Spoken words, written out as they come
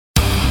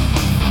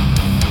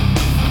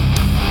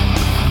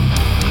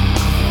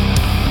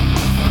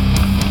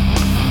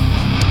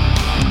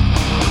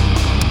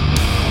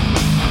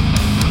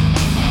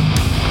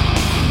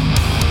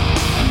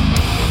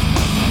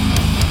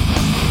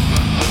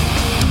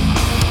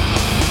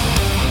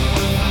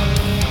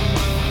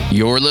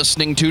You're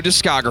listening to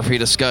Discography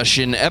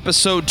Discussion,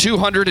 episode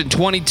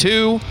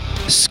 222,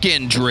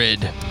 Skindred.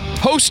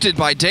 Hosted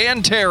by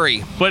Dan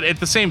Terry. But at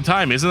the same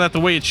time, isn't that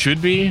the way it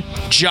should be?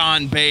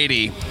 John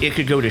Beatty. It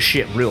could go to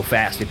shit real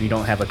fast if you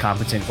don't have a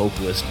competent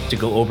vocalist to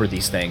go over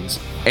these things.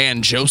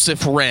 And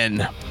Joseph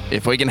Wren.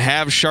 If we can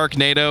have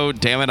Sharknado,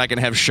 damn it, I can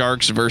have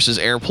sharks versus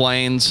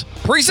airplanes.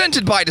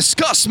 Presented by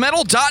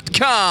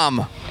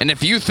DiscussMetal.com. And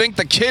if you think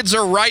the kids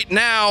are right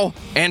now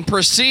and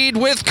proceed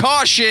with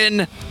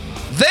caution,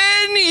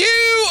 then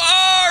you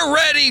are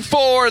ready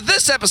for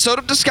this episode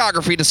of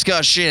Discography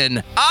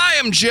Discussion. I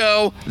am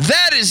Joe,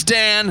 that is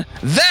Dan,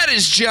 that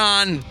is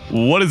John.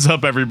 What is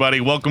up,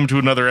 everybody? Welcome to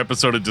another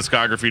episode of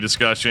Discography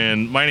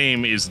Discussion. My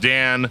name is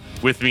Dan,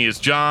 with me is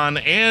John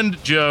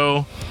and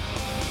Joe.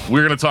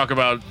 We're going to talk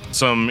about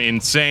some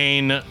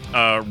insane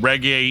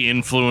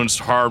reggae-influenced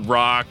hard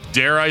rock.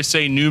 Dare I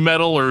say new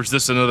metal, or is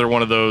this another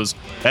one of those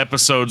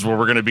episodes where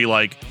we're going to be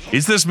like,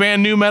 is this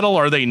band new metal?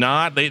 Are they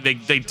not? They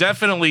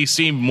definitely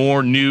seem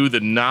more new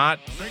than not.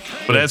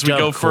 But as we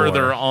go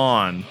further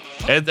on,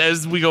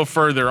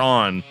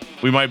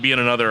 we might be in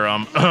another,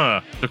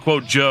 to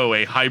quote Joe,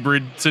 a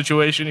hybrid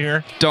situation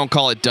here. Don't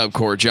call it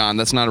dubcore, John.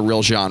 That's not a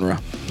real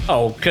genre.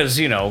 Oh, because,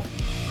 you know,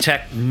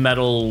 tech,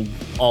 metal,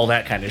 all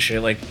that kind of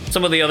shit. Like,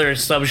 some of the other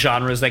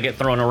subgenres that get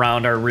thrown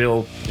around are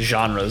real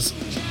genres.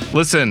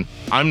 Listen,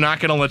 I'm not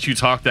going to let you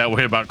talk that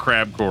way about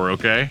crabcore,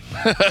 okay?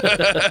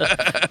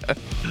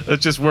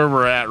 That's just where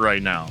we're at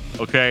right now,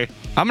 okay?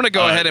 I'm going to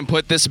go ahead and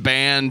put this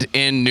band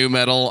in new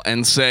metal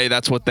and say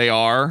that's what they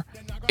are.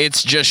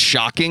 It's just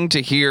shocking to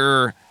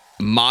hear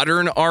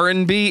modern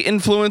R&B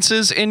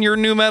influences in your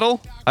new metal.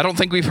 I don't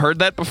think we've heard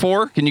that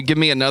before. Can you give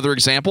me another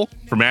example?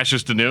 From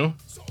Ashes to New?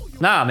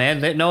 Nah,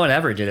 man, no one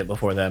ever did it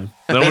before them.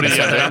 Nobody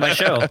said it on my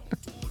show.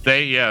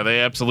 They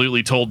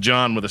absolutely told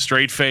John with a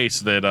straight face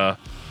that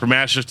From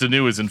Ashes to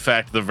New is in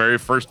fact the very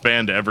first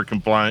band to ever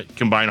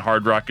combine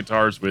hard rock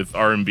guitars with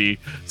R&B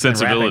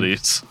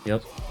sensibilities.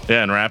 Yep.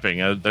 Yeah, and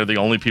rapping. They're the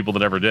only people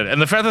that ever did it.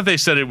 And the fact that they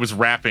said it was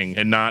rapping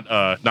and not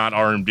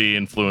R&B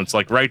influence,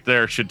 like right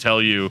there, should tell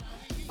you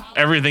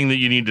everything that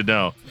you need to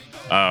know.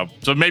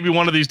 So maybe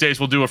one of these days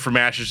we'll do a From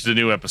Ashes to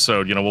New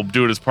episode. You know, we'll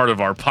do it as part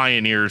of our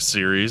Pioneers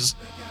series.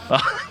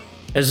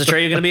 Is the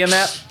trailer going to be in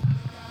that?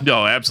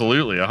 No,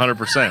 absolutely,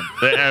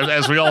 100%.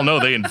 As we all know,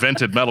 they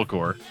invented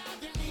metalcore.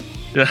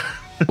 Yeah.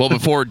 Well,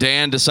 before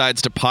Dan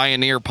decides to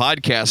pioneer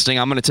podcasting,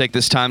 I'm going to take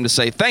this time to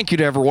say thank you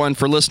to everyone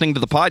for listening to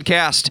the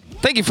podcast.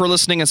 Thank you for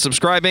listening and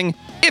subscribing.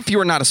 If you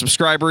are not a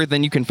subscriber,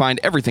 then you can find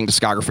everything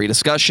Discography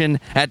Discussion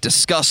at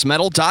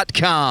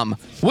DiscussMetal.com.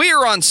 We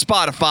are on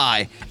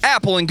Spotify,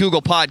 Apple and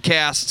Google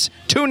Podcasts,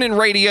 TuneIn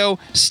Radio,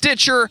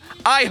 Stitcher,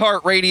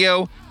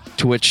 iHeartRadio,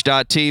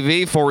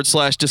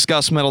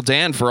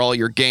 twitch.tv/DiscussMetalDan for all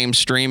your game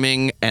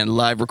streaming and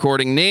live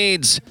recording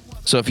needs.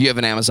 So if you have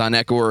an Amazon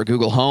Echo or a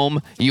Google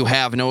Home, you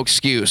have no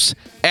excuse.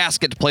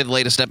 Ask it to play the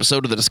latest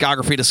episode of the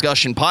Discography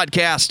Discussion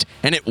podcast,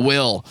 and it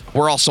will.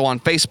 We're also on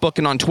Facebook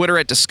and on Twitter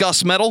at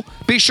Discuss Metal.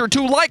 Be sure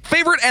to like,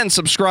 favorite, and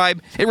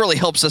subscribe. It really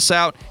helps us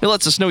out. It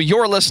lets us know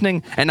you're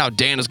listening. And now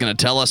Dan is going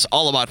to tell us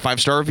all about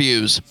 5-star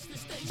reviews.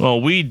 Well,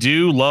 we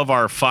do love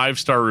our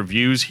 5-star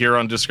reviews here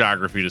on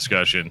Discography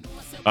Discussion.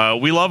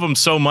 We love them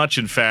so much,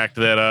 in fact,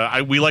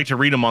 that we like to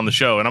read them on the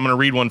show. And I'm going to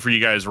read one for you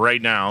guys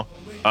right now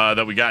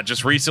that we got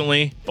just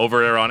recently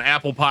over there on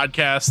Apple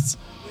Podcasts.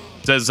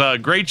 It says,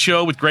 great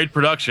show with great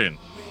production.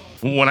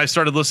 When I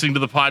started listening to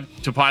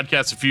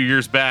podcasts a few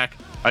years back,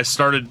 I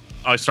started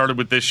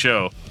with this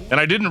show. And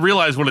I didn't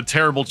realize what a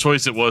terrible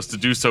choice it was to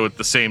do so at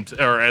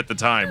the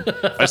time.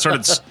 I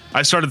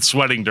started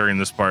sweating during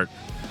this part.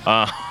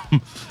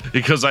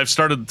 Because I've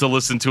started to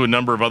listen to a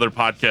number of other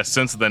podcasts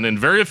since then, and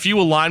very few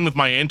align with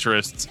my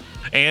interests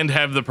and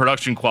have the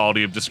production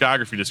quality of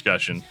Discography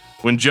Discussion.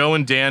 With Joe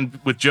and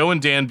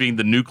Dan being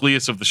the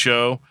nucleus of the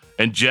show,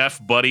 and Jeff,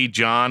 Buddy,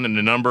 John, and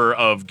a number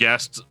of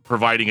guests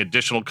providing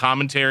additional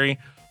commentary,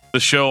 the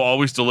show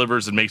always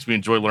delivers and makes me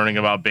enjoy learning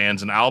about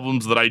bands and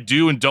albums that I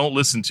do and don't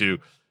listen to.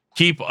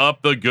 Keep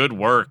up the good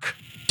work.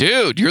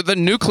 Dude, you're the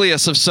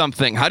nucleus of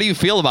something. How do you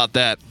feel about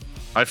that?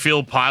 I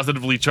feel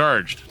positively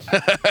charged.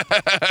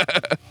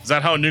 Is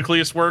that how a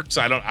nucleus works?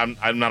 I'm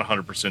not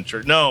 100%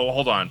 sure. No,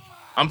 hold on.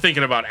 I'm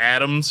thinking about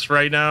atoms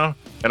right now,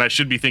 and I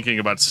should be thinking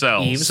about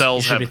cells. Eves? You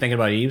should be thinking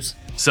about Eves.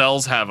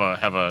 Cells have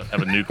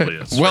a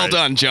nucleus. Well right?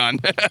 done, John.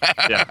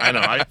 Yeah, I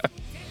know.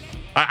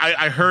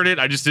 I heard it.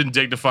 I just didn't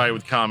dignify it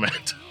with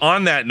comment.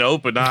 On that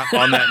note, but not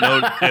on that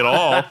note at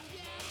all.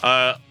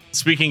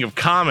 Speaking of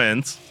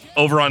comments,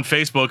 over on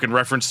Facebook, in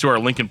reference to our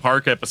Linkin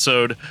Park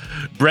episode,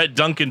 Brett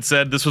Duncan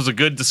said, this was a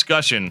good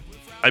discussion.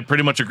 I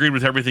pretty much agreed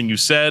with everything you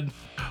said.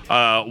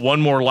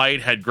 One More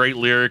Light had great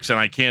lyrics, and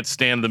I can't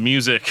stand the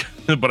music,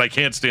 but I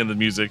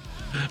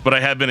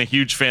have been a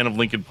huge fan of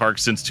Linkin Park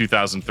since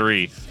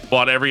 2003.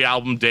 Bought every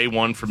album day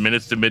one from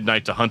Minutes to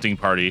Midnight to Hunting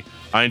Party.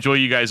 I enjoy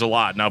you guys a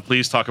lot. Now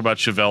please talk about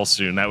Chevelle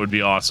soon. That would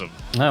be awesome.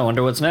 I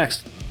wonder what's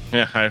next.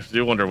 Yeah, I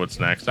do wonder what's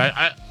next.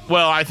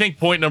 I think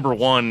point number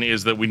one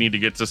is that we need to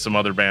get to some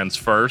other bands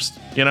first.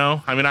 You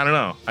know, I mean, I don't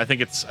know. I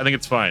think it's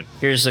fine.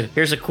 Here's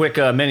a quick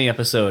mini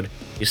episode.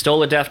 You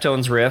stole a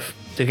Deftones riff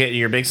to get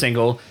your big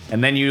single,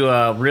 and then you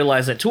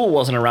realized that Tool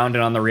wasn't around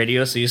and on the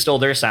radio, so you stole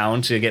their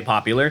sound to get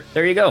popular.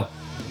 There you go.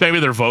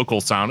 Maybe their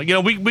vocal sound. You know,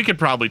 we could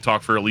probably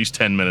talk for at least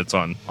 10 minutes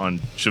on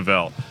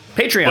Chevelle.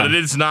 Patreon.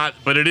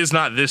 But it is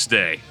not this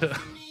day.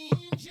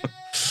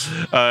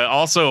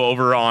 Also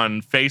over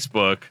on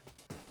Facebook,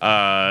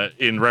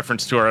 in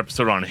reference to our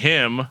episode on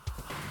him,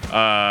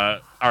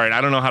 all right,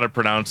 I don't know how to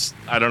pronounce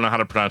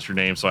your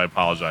name, so I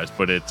apologize,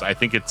 but I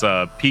think it's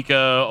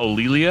Pika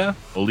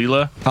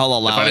Olila. I'll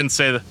allow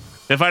it.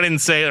 If I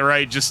didn't say it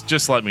right,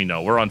 just let me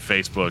know. We're on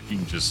Facebook. You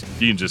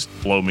can just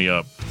blow me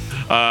up.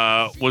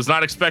 Was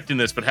not expecting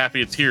this, but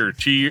happy it's here.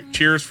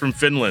 Cheers from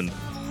Finland.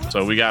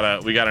 So we got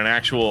an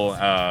actual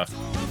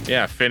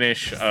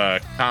Finnish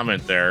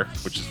comment there,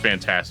 which is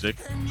fantastic.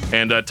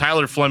 And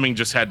Tyler Fleming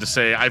just had to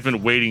say, I've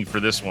been waiting for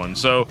this one.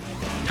 So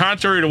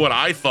contrary to what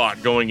I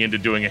thought going into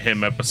doing a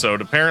him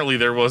episode, apparently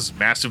there was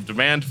massive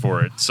demand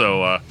for it.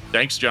 So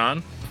thanks,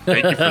 John.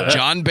 Thank you for that.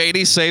 John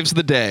Beatty saves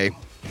the day.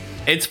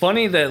 It's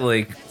funny that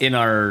like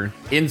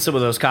in some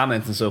of those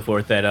comments and so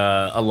forth that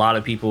a lot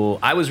of people,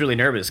 I was really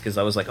nervous because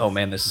I was like, oh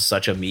man, this is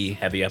such a me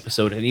heavy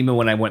episode. And even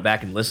when I went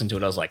back and listened to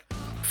it, I was like,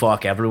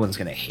 fuck, everyone's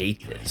gonna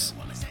hate this.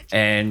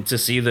 And to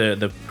see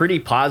the pretty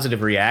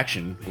positive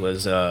reaction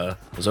was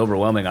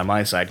overwhelming on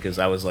my side, because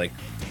I was like,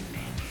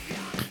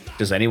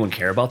 does anyone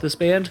care about this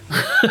band?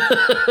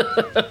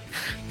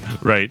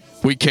 Right.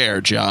 We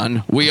care,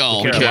 John. We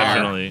all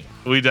care.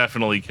 We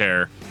definitely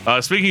care.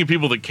 Speaking of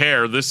people that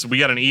care, we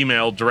got an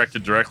email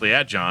directed directly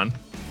at John,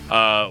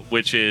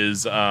 which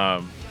is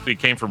it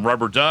came from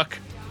Rubber Duck,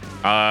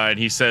 and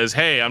he says,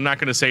 "Hey, I'm not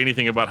going to say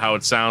anything about how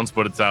it sounds,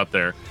 but it's out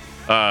there."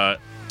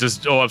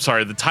 I'm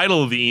sorry. The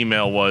title of the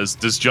email was,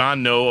 "Does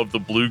John know of the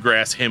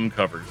bluegrass hymn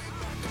covers?"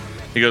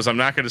 He goes, "I'm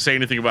not going to say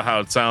anything about how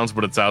it sounds,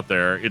 but it's out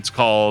there. It's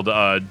called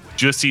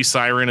Jussi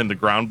Siren and the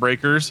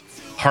Groundbreakers,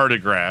 Heart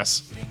of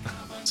Grass."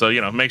 So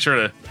make sure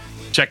to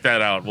check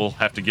that out. We'll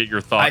have to get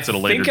your thoughts at a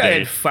later date. I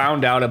had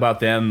found out about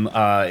them,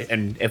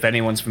 and if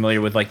anyone's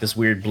familiar with like this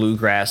weird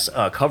bluegrass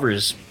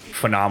covers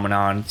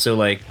phenomenon, so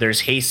like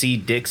there's Hey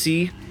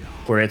Dixie,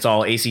 where it's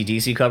all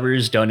AC/DC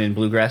covers done in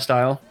bluegrass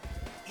style.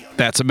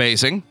 That's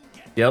amazing.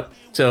 Yep.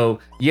 So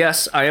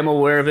yes, I am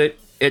aware of it.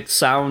 It's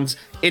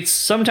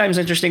sometimes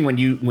interesting when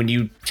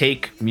you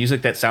take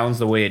music that sounds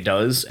the way it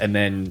does and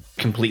then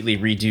completely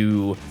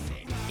redo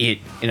it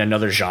in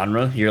another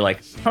genre. You're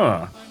like,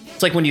 huh.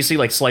 It's like when you see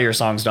like Slayer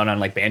songs done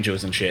on like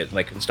banjos and shit,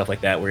 like and stuff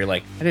like that, where you're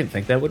like, I didn't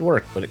think that would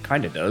work, but it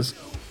kind of does.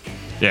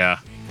 Yeah.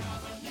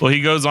 Well,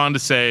 he goes on to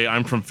say,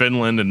 I'm from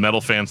Finland, and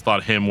metal fans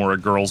thought him were a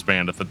girls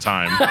band at the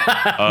time.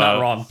 Not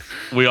wrong.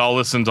 We all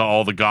listened to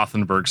all the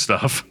Gothenburg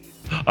stuff.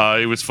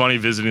 It was funny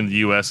visiting the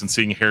U.S. and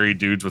seeing hairy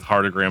dudes with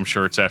Heartogram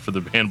shirts after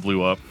the band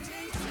blew up.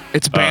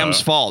 It's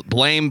Bam's fault.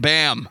 Blame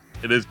Bam.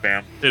 It is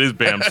Bam. It is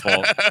Bam's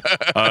fault.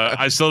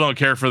 I still don't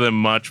care for them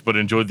much, but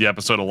enjoyed the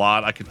episode a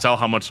lot. I could tell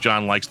how much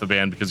John likes the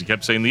band because he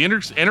kept saying the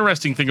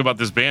interesting thing about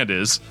this band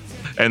is,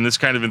 and this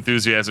kind of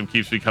enthusiasm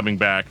keeps me coming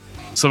back.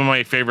 Some of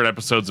my favorite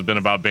episodes have been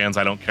about bands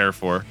I don't care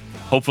for.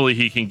 Hopefully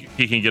he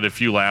can get a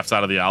few laughs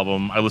out of the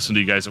album. I listen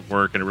to you guys at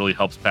work, and it really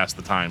helps pass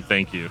the time.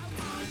 Thank you.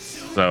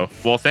 So,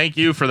 well, thank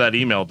you for that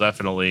email,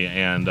 definitely,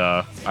 and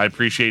I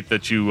appreciate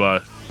that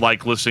you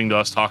like listening to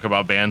us talk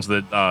about bands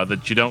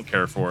that you don't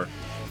care for.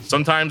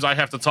 Sometimes I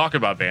have to talk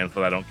about bands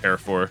that I don't care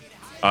for.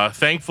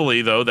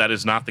 Thankfully, though, that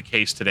is not the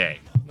case today.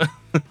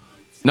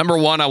 Number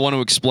one, I want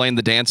to explain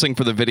the dancing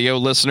for the video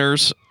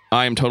listeners.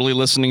 I am totally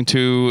listening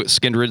to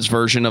Skindred's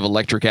version of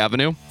Electric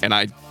Avenue, and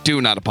I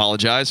do not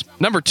apologize.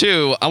 Number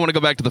two, I want to go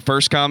back to the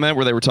first comment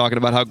where they were talking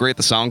about how great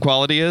the sound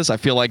quality is. I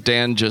feel like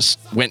Dan just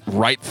went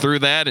right through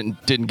that and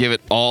didn't give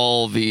it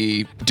all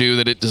the due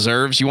that it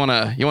deserves. You want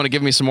to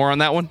give me some more on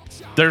that one?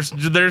 There's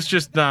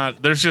just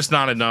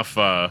not enough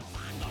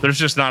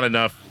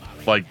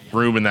like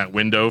room in that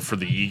window for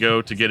the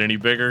ego to get any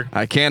bigger.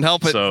 I can't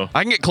help it. So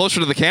I can get closer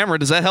to the camera.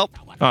 Does that help?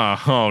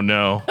 Oh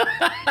no.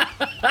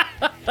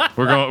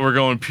 We're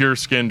going pure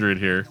Skindred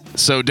here.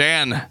 So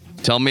Dan,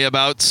 tell me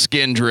about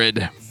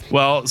Skindred.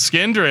 Well,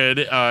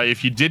 Skindred,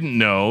 if you didn't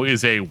know,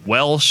 is a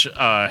Welsh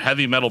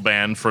heavy metal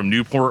band from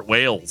Newport,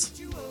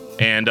 Wales,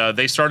 and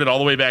they started all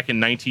the way back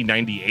in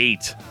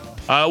 1998,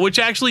 which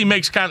actually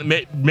makes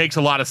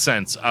a lot of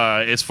sense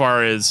as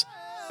far as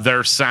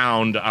their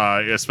sound,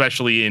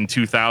 especially in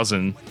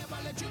 2000.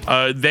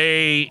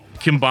 They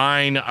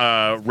combine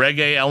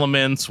reggae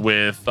elements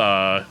with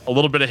a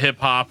little bit of hip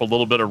hop, a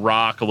little bit of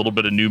rock, a little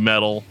bit of nu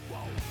metal,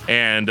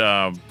 and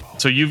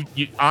so you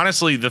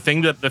honestly, the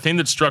thing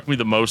that struck me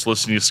the most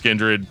listening to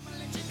Skindred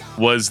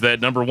was that,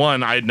 number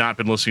one, I had not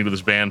been listening to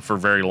this band for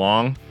very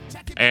long,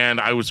 and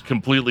I was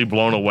completely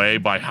blown away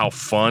by how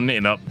fun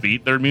and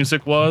upbeat their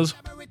music was.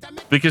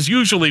 Because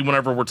usually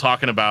whenever we're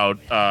talking about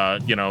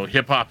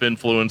hip hop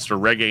influenced or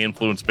reggae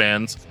influenced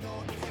bands,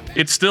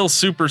 it's still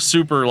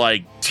super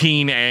like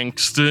teen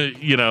angst,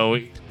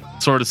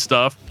 sort of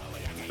stuff.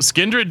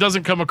 Skindred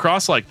doesn't come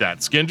across like that.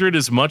 Skindred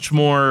is much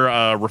more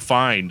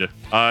refined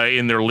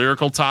in their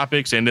lyrical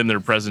topics and in their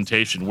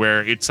presentation,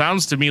 where it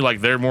sounds to me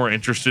like they're more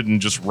interested in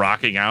just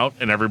rocking out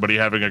and everybody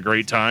having a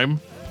great time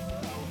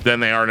than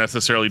they are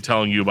necessarily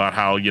telling you about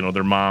how,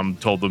 their mom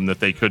told them that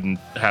they couldn't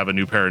have a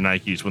new pair of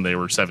Nikes when they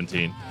were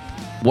 17.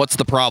 What's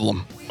the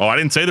problem? Oh, I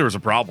didn't say there was a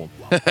problem.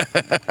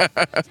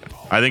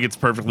 I think it's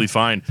perfectly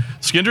fine.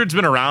 Skindred's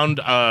been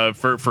around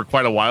for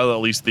quite a while.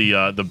 At least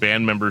the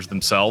band members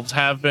themselves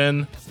have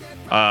been.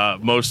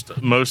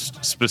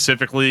 Most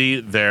specifically,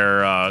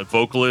 their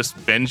vocalist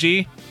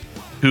Benji,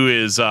 who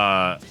is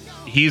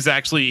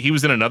he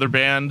was in another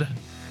band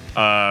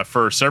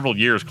for several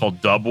years called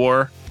Dub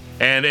War.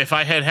 And if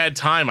I had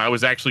time, I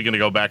was actually going to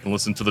go back and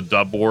listen to the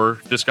Dub War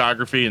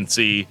discography and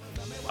see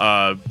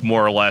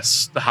more or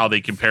less how they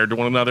compared to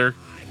one another.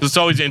 It's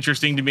always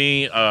interesting to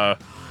me. Are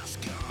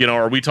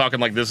we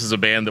talking like this is a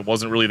band that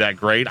wasn't really that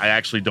great? I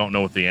actually don't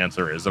know what the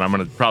answer is, and I'm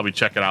going to probably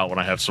check it out when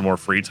I have some more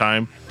free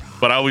time.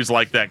 But I always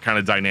like that kind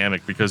of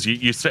dynamic because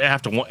you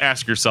have to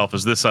ask yourself,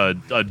 is this a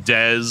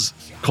Dez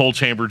Coal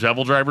Chamber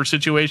Devil Driver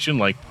situation?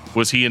 Like,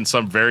 was he in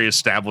some very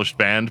established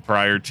band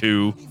prior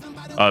to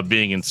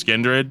being in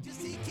Skindred?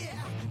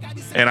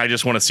 And I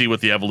just want to see what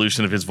the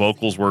evolution of his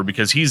vocals were,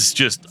 because he's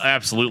just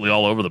absolutely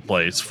all over the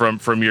place from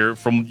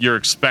your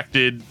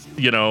expected,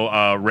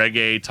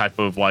 reggae type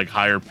of like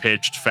higher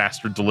pitched,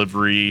 faster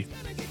delivery.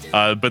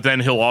 But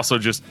then he'll also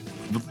just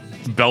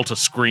belt a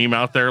scream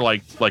out there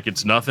like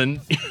it's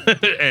nothing.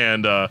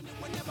 And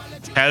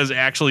has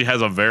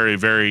a very,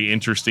 very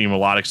interesting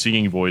melodic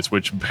singing voice,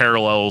 which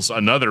parallels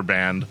another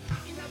band.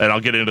 And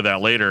I'll get into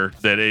that later,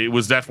 that it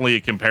was definitely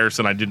a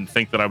comparison I didn't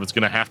think that I was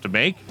going to have to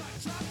make,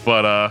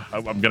 but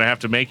I'm going to have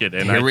to make it.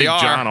 And I think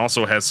John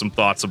also has some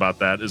thoughts about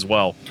that as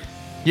well.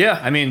 Yeah,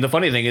 I mean, the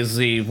funny thing is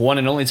the one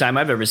and only time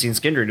I've ever seen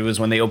Skindred was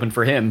when they opened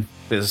for him,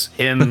 because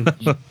him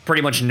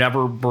pretty much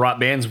never brought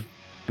bands.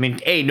 I mean,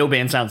 no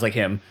band sounds like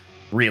him,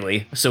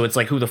 really. So it's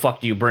like, who the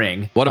fuck do you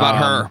bring? What about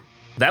her?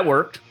 That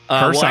worked.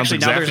 Her sounds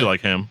exactly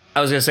like him.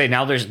 I was going to say,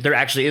 now there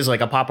actually is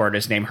like a pop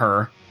artist named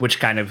Her, which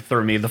kind of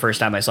threw me the first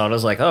time I saw it. I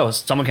was like, oh,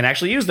 someone can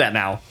actually use that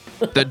now.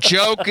 The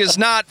joke is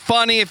not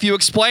funny if you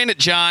explain it,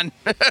 John.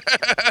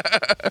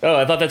 Oh,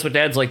 I thought that's what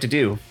dads like to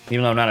do,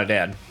 even though I'm not a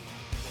dad.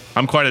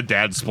 I'm quite a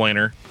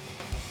dad-splainer.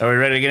 Are we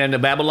ready to get into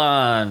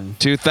Babylon?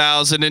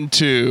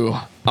 2002.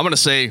 I'm going to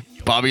say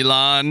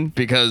Babylon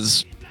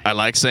because I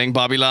like saying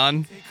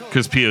Babylon.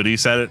 Because POD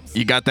said it.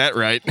 You got that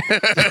right.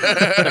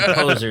 They're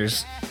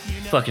posers.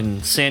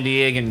 Fucking San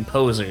Diegan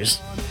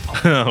posers.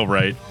 Oh,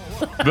 right.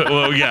 But,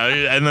 well,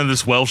 yeah, and then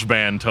this Welsh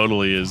band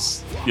totally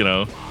is,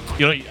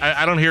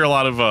 I don't hear a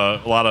lot of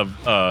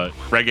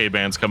reggae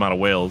bands come out of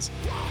Wales.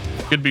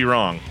 Could be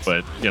wrong,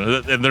 but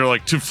and they're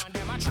like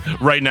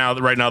right now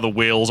the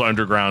Wales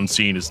underground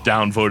scene is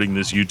downvoting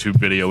this YouTube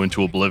video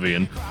into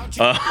oblivion.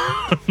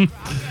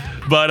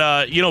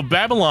 But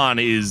Babylon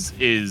is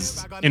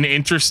an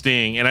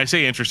interesting, and I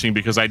say interesting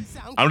because I'm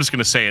just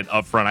gonna say it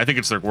up front. I think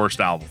it's their worst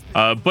album.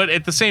 But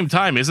at the same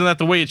time, isn't that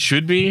the way it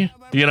should be?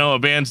 A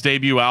band's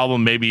debut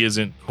album maybe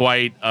isn't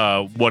quite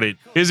what it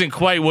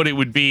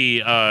would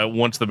be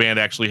once the band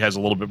actually has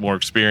a little bit more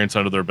experience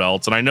under their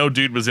belts. And I know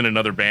dude was in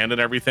another band and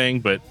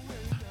everything, but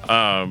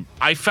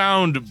I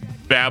found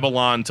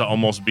Babylon to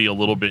almost be a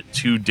little bit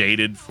too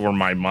dated for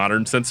my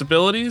modern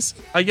sensibilities,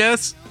 I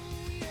guess.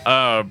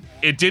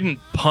 It didn't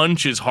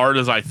punch as hard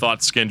as I thought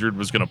Skindred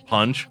was going to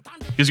punch.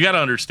 Because you got to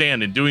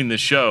understand, in doing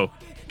this show,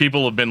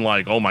 people have been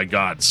like, oh my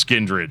God,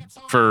 Skindred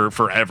for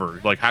forever.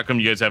 Like, how come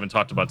you guys haven't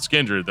talked about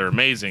Skindred? They're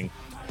amazing.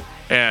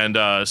 And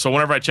so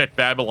whenever I checked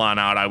Babylon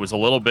out, I was a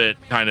little bit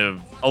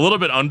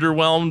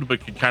underwhelmed,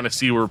 but could kind of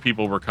see where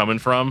people were coming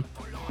from.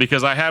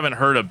 Because I haven't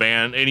heard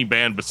any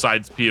band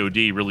besides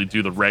POD really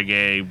do the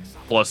reggae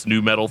plus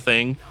nu metal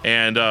thing.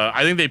 And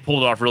I think they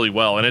pulled it off really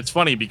well. And it's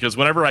funny because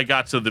whenever I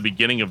got to the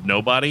beginning of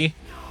Nobody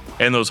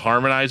and those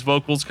harmonized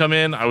vocals come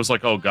in, I was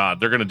like, oh God,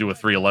 they're going to do a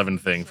 311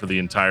 thing for the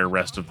entire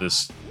rest of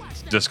this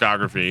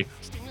discography.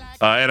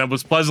 And I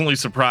was pleasantly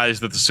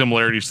surprised that the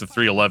similarities to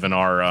 311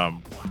 are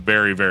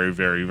very, very,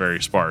 very,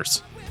 very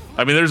sparse.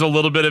 I mean, there's a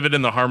little bit of it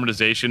in the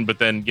harmonization, but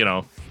then,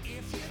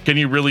 can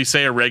you really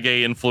say a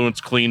reggae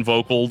influenced clean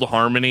vocal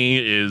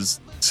harmony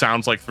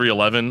sounds like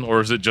 311,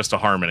 or is it just a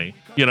harmony?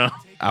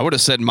 I would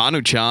have said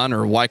Manu Chan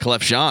or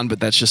Wyclef Jean, but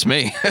that's just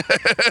me.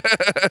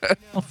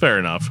 Well, fair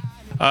enough.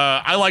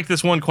 I like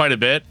this one quite a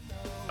bit,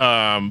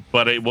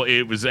 but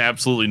it was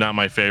absolutely not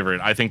my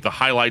favorite. I think the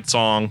highlight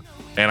song,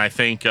 and I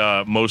think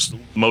most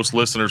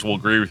listeners will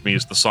agree with me,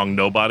 is the song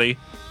Nobody.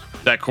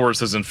 That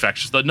chorus is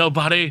infectious. The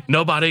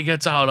nobody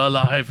gets out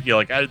alive.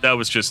 That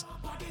was just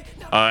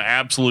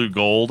absolute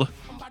gold.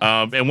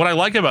 And what I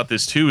like about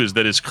this too is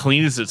that as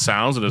clean as it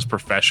sounds and as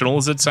professional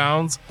as it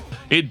sounds,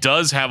 it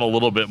does have a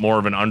little bit more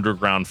of an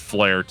underground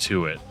flair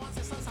to it.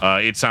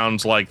 It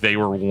sounds like they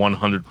were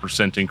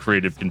 100% in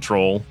creative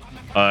control.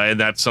 And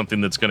that's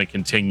something that's going to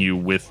continue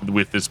with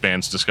this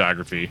band's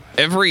discography.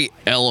 Every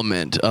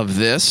element of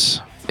this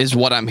is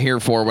what I'm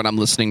here for when I'm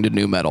listening to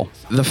nu metal.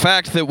 The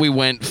fact that we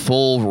went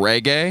full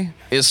reggae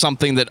is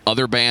something that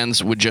other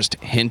bands would just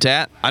hint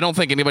at. I don't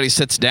think anybody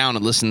sits down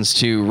and listens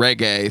to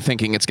reggae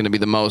thinking it's going to be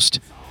the most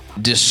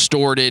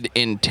distorted,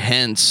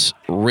 intense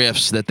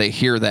riffs that they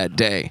hear that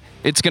day.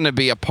 It's going to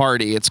be a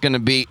party. It's going to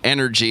be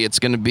energy. It's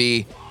going to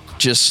be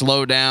just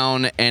slow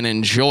down and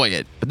enjoy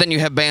it. But then you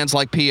have bands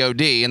like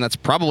POD, and that's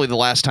probably the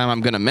last time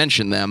I'm going to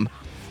mention them,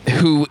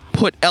 who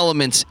put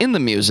elements in the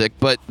music,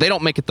 but they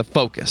don't make it the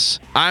focus.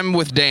 I'm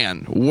with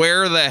Dan.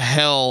 Where the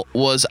hell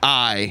was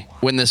I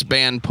when this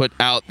band put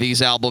out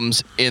these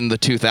albums in the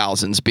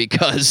 2000s?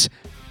 Because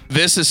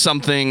this is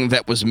something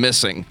that was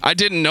missing. I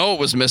didn't know it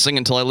was missing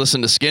until I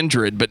listened to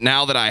Skindred, but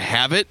now that I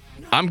have it,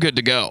 I'm good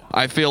to go.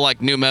 I feel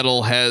like nu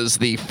metal has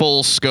the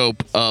full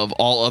scope of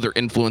all other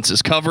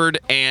influences covered,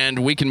 and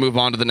we can move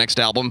on to the next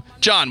album.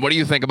 John, what do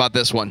you think about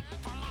this one?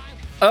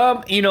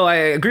 I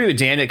agree with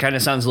Dan. It kind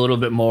of sounds a little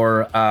bit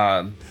more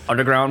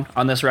underground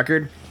on this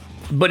record.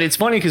 But it's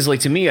funny because,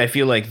 like, to me, I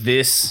feel like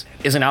this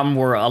is an album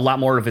where a lot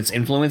more of its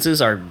influences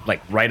are,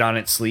 like, right on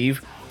its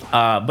sleeve.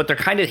 But they're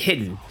kind of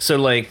hidden. So,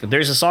 like,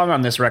 there's a song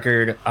on this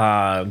record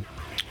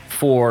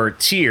for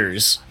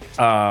Tears.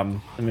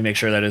 Let me make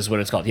sure that is what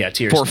it's called. Yeah,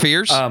 Tears. For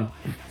Fears?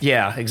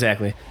 Yeah,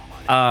 exactly.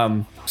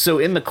 So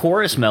in the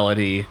chorus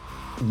melody,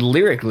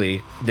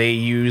 lyrically, they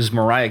use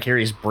Mariah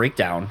Carey's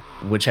Breakdown,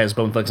 which has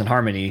Bone Thugs and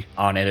Harmony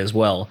on it as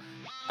well.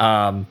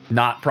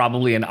 Not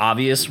probably an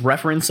obvious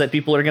reference that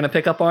people are going to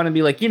pick up on and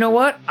be like, you know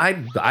what?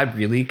 I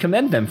really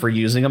commend them for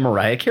using a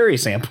Mariah Carey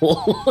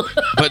sample.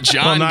 But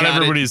John, not got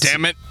everybody's. it,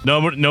 damn it.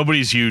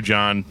 Nobody's you,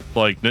 John.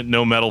 Like,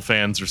 no metal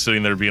fans are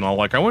sitting there being all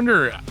like, I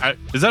wonder,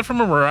 is that from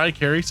a Mariah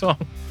Carey song?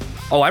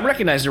 Oh, I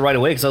recognized it right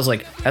away because I was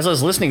like, as I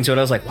was listening to it,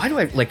 I was like, why do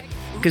I like?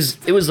 Because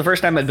it was the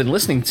first time I'd been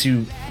listening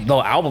to the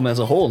album as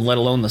a whole, let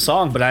alone the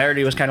song. But I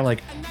already was kind of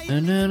like,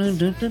 and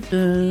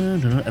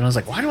I was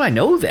like, why do I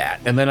know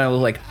that? And then I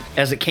was like,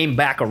 as it came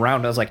back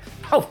around, I was like,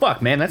 oh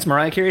fuck, man, that's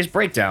Mariah Carey's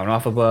Breakdown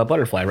off of a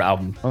Butterfly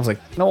album. I was like,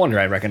 no wonder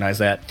I recognize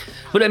that.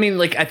 But I mean,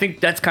 like, I think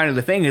that's kind of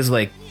the thing is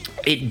like,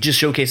 it just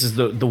showcases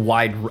the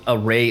wide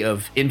array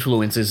of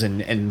influences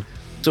and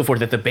so forth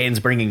that the band's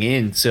bringing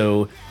in.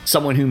 So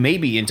someone who may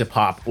be into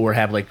pop or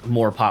have like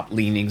more pop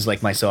leanings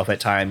like myself at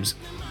times,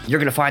 you're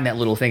going to find that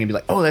little thing and be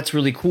like, oh, that's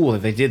really cool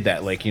that they did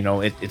that. Like, you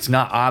know, it's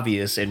not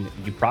obvious and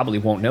you probably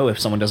won't know if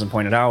someone doesn't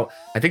point it out.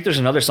 I think there's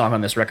another song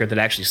on this record that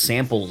actually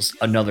samples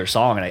another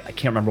song and I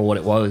can't remember what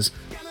it was.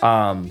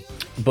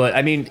 But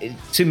I mean,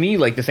 to me,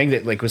 like the thing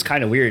that like was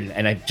kind of weird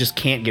and I just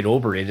can't get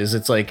over it is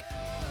it's like,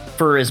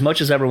 for as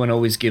much as everyone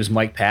always gives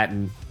Mike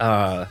Patton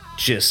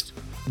just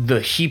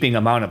the heaping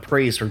amount of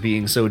praise for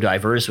being so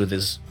diverse with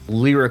his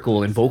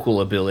lyrical and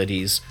vocal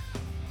abilities,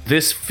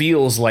 this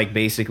feels like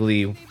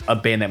basically a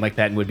band that Mike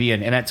Patton would be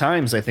in. And at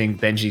times, I think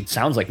Benji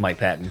sounds like Mike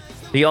Patton.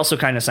 He also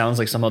kind of sounds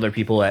like some other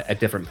people at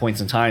different points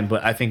in time,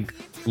 but I think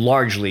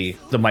largely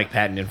the Mike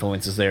Patton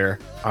influence is there,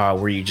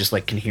 where you just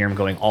like can hear him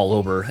going all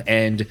over.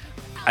 And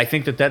I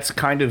think that that's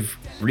kind of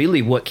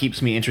really what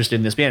keeps me interested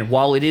in this band.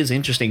 While it is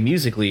interesting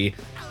musically,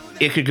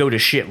 it could go to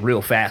shit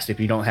real fast if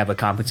you don't have a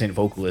competent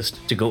vocalist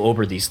to go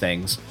over these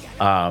things.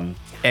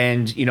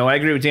 And, you know, I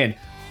agree with Dan.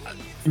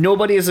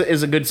 Nobody is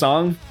a good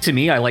song. To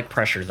me, I like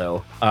Pressure,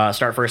 though.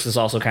 Start First is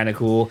also kind of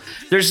cool.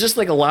 There's just,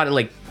 like, a lot of,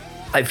 like...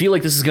 I feel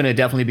like this is going to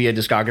definitely be a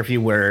discography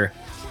where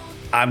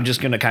I'm just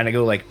going to kind of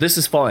go, like, this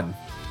is fun.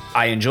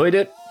 I enjoyed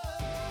it.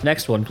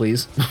 Next one,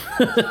 please.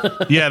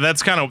 Yeah,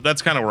 that's kind of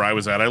where I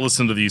was at. I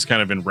listened to these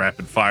kind of in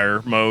rapid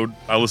fire mode.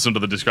 I listened to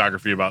the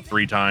discography about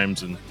 3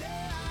 times, and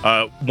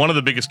one of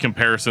the biggest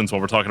comparisons while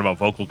we're talking about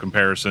vocal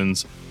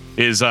comparisons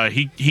is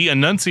he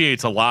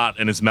enunciates a lot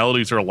and his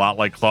melodies are a lot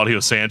like Claudio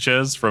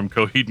Sanchez from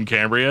Coheed and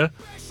Cambria,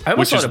 I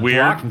almost which is thought of weird.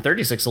 Brock from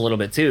 36 a little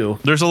bit too.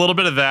 There's a little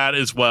bit of that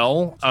as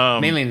well.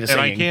 Mainly in the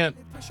singing. And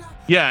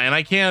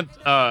I can't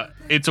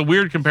it's a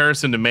weird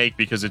comparison to make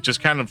because it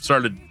just kind of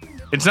started.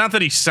 It's not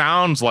that he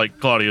sounds like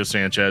Claudio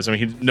Sanchez. I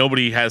mean,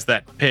 nobody has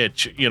that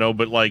pitch, you know,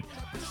 but like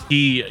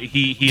he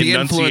the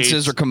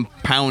influences are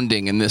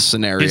compounding in this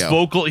scenario.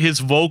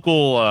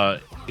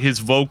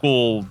 His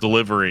vocal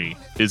delivery,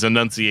 his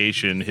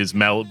enunciation, his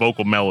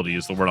vocal melody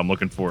is the word I'm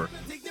looking for,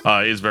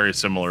 is very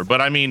similar.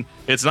 But I mean,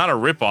 it's not a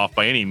ripoff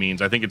by any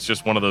means. I think it's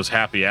just one of those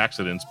happy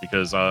accidents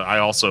because I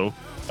also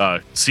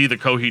see the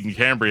Coheed and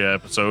Cambria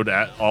episode,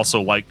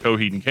 also like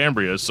Coheed and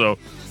Cambria. So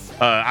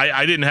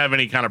I didn't have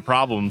any kind of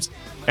problems.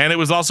 And it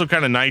was also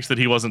kind of nice that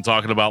he wasn't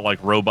talking about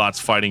like robots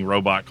fighting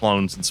robot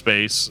clones in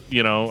space,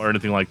 you know, or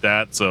anything like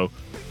that. So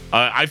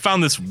I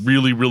found this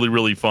really, really,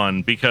 really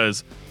fun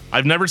because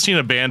I've never seen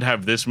a band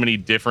have this many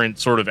different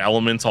sort of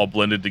elements all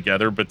blended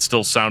together, but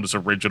still sound as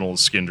original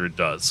as Skindred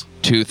does.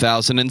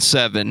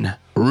 2007,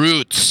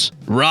 Roots,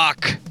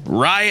 Rock,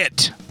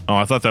 Riot. Oh,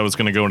 I thought that was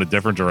going to go in a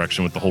different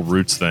direction with the whole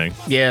Roots thing.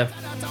 Yeah,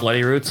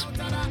 Bloody Roots.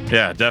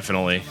 Yeah,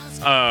 definitely.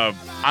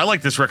 I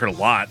like this record a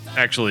lot,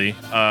 actually.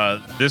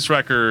 This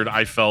record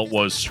I felt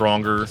was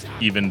stronger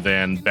even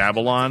than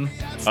Babylon.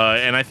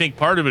 And I think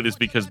part of it is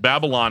because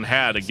Babylon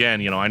had,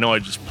 again, I know I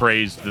just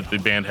praised that the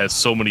band has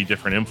so many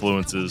different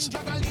influences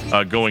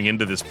going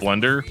into this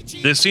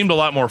blender. This seemed a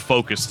lot more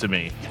focused to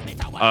me.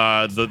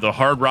 The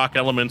hard rock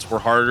elements were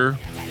harder.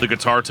 The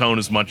guitar tone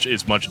is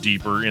much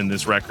deeper in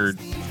this record.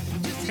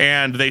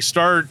 And they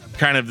start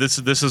kind of, this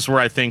is where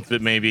I think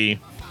that maybe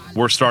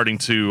we're starting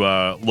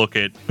to look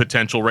at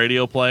potential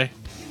radio play.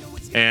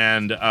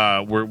 And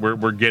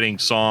we're getting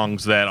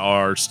songs that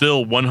are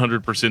still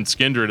 100%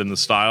 Skindred in the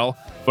style,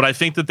 but I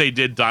think that they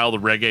did dial the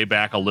reggae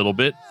back a little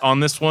bit on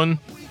this one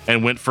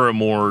and went for a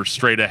more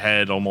straight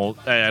ahead,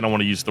 almost, I don't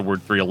want to use the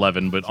word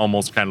 311, but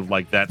almost kind of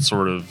like that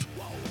sort of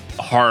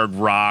hard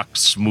rock,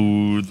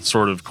 smooth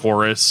sort of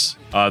chorus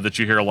that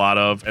you hear a lot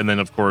of. And then,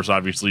 of course,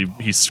 obviously,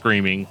 he's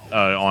screaming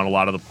on a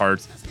lot of the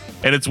parts.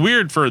 And it's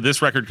weird for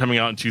this record coming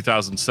out in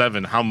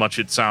 2007, how much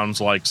it sounds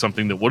like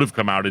something that would have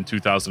come out in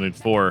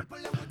 2004.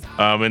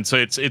 And so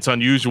it's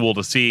unusual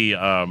to see,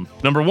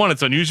 number one,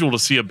 it's unusual to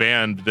see a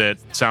band that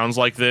sounds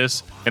like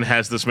this and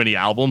has this many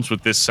albums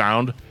with this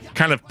sound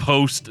kind of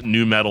post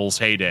nu metal's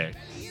heyday.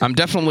 I'm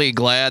definitely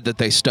glad that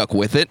they stuck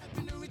with it.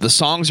 The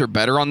songs are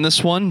better on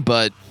this one,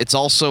 but it's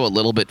also a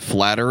little bit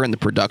flatter in the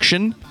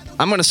production.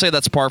 I'm going to say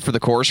that's par for the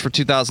course for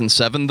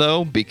 2007,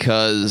 though,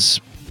 because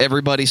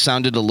everybody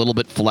sounded a little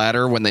bit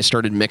flatter when they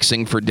started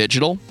mixing for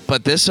digital.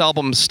 But this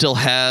album still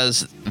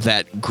has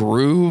that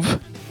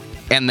groove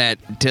and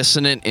that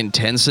dissonant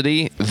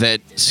intensity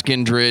that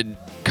Skindred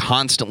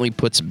constantly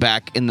puts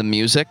back in the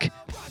music.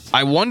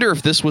 I wonder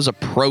if this was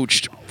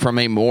approached from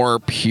a more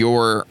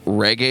pure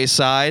reggae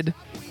side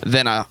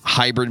than a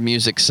hybrid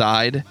music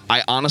side.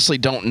 I honestly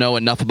don't know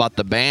enough about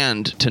the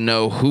band to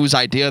know whose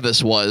idea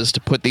this was to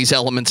put these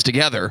elements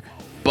together.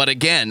 But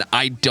again,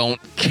 I don't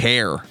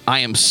care. I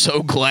am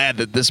so glad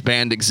that this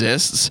band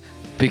exists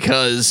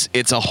because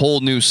it's a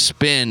whole new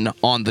spin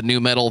on the nu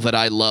metal that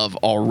I love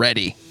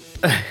already.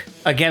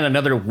 Again,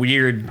 another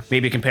weird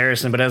maybe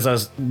comparison, but as I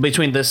was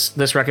between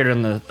this record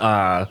and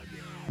the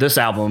this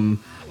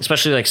album,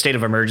 especially like State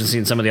of Emergency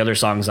and some of the other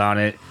songs on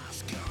it,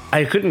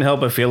 I couldn't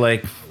help but feel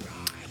like,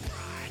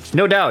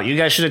 no doubt, you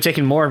guys should have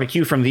taken more of a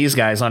cue from these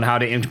guys on how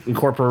to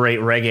incorporate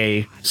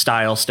reggae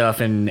style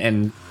stuff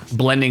and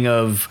blending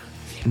of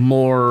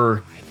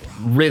more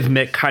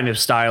rhythmic kind of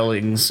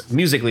stylings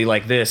musically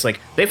like this. Like,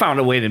 they found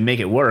a way to make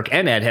it work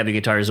and add heavy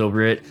guitars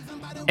over it.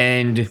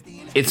 And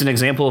it's an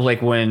example of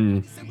like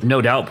when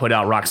No Doubt put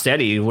out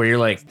Rocksteady, where you're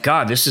like,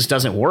 God, this just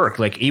doesn't work.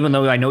 Like, even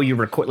though I know you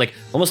record, like,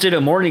 almost did a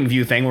Morning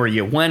View thing where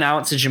you went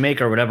out to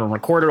Jamaica or whatever and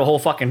recorded a whole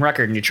fucking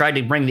record and you tried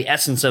to bring the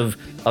essence of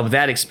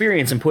that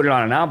experience and put it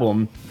on an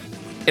album.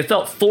 It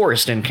felt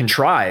forced and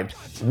contrived.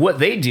 What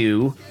they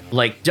do,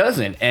 like,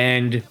 doesn't.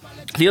 And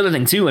the other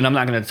thing too, and I'm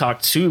not going to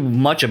talk too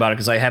much about it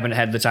because I haven't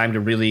had the time to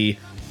really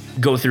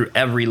go through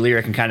every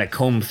lyric and kind of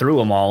comb through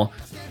them all,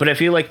 but I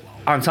feel like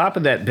on top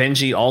of that,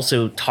 Benji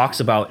also talks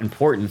about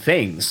important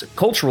things,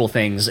 cultural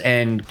things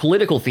and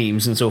political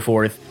themes and so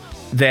forth.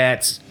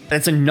 That's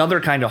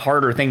another kind of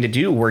harder thing to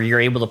do, where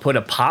you're able to put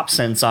a pop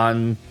sense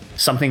on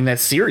something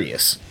that's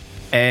serious.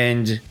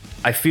 And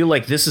I feel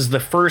like this is the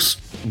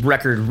first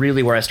record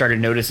really where I started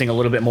noticing a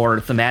little bit more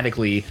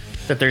thematically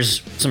that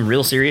there's some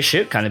real serious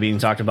shit kind of being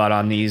talked about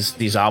on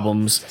these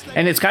albums.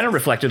 And it's kind of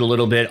reflected a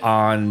little bit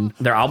on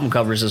their album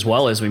covers as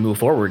well as we move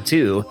forward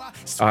too.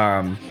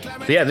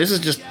 But yeah, this is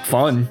just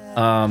fun.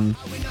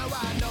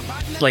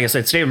 Like I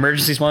said, State of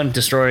Emergency's one,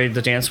 Destroyed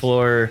the Dance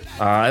Floor.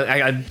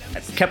 I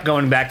kept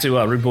going back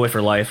to Rude Boy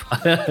for Life.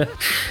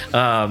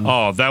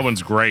 Oh, that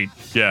one's great.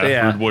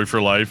 Yeah, Rude Boy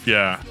for Life.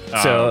 Yeah.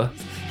 So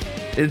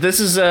this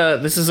is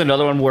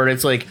another one where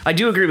it's like, I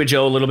do agree with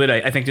Joe a little bit.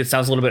 I think it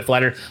sounds a little bit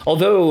flatter,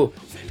 although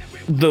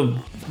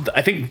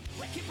I think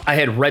I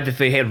had read that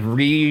they had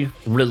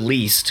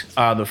re-released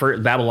the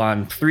first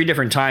Babylon 3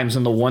 different times,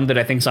 and the one that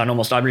I think is on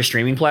almost every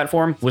streaming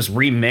platform was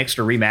remixed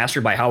or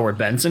remastered by Howard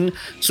Benson.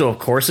 So of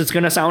course it's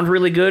going to sound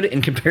really good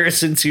in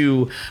comparison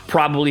to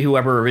probably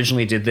whoever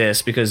originally did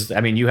this, because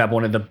I mean, you have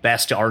one of the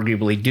best to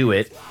arguably do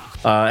it,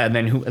 and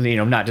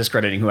then not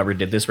discrediting whoever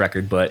did this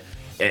record, but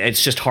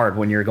it's just hard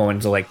when you're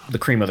going to like the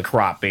cream of the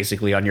crop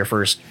basically on to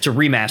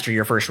remaster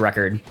your first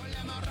record.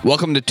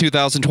 Welcome to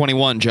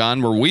 2021,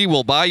 John, where we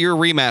will buy your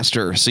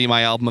remaster. See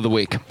my album of the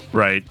week.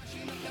 Right.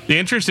 The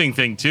interesting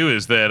thing, too,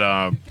 is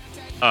that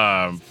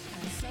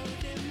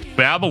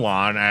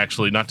Babylon,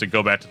 actually, not to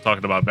go back to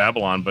talking about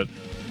Babylon, but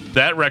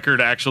that record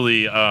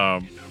actually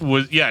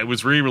it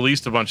was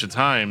re-released a bunch of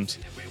times,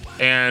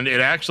 and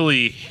it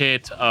actually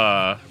hit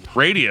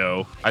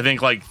radio. I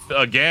think, like,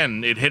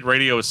 again, it hit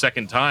radio a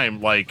second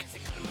time, like,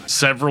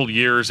 several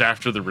years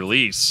after the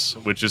release,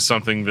 which is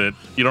something that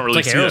you don't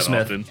really see that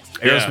often.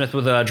 Aerosmith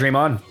with Dream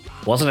On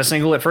wasn't a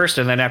single at first,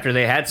 and then after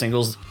they had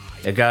singles,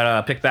 it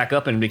got picked back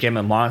up and became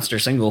a monster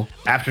single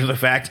after the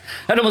fact.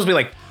 I'd almost be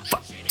like,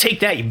 take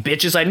that, you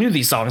bitches, I knew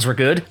these songs were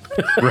good.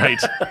 Right.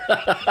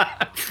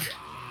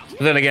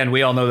 Then again,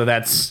 we all know that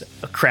that's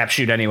a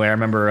crapshoot anyway. I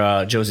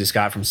remember Josie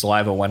Scott from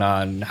Saliva went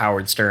on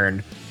Howard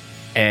Stern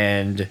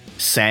and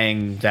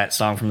sang that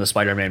song from the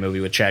Spider-Man movie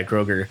with Chad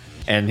Kroger.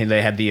 And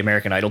they had the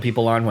American Idol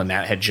people on when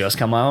that had just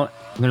come out.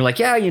 And they're like,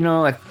 yeah,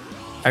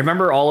 I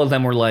remember all of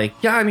them were like,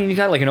 yeah, I mean, you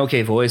got like an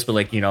okay voice, but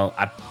like,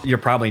 you're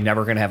probably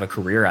never going to have a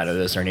career out of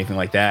this or anything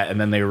like that. And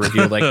then they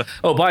revealed like,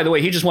 oh, by the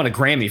way, he just won a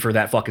Grammy for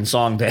that fucking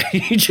song that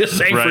he just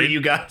sang for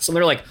you guys. And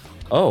they're like,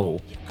 oh.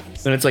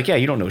 And it's like, yeah,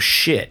 you don't know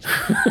shit.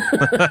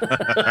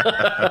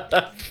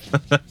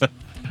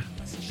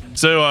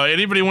 So,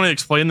 anybody want to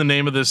explain the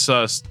name of this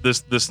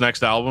this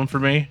next album for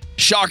me?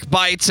 Shark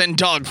Bites and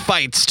Dog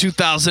Fights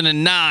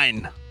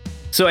 2009.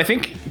 So I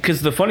think,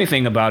 because the funny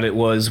thing about it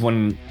was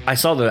when I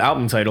saw the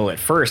album title at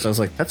first, I was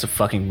like, that's a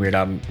fucking weird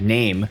album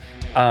name.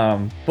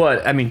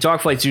 But I mean,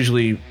 dogfights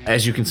usually,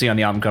 as you can see on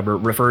the album cover,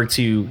 refer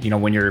to,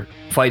 when you're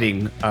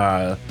fighting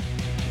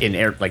in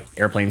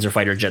airplanes or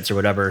fighter jets or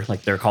whatever,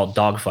 like they're called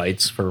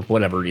dogfights for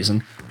whatever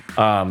reason.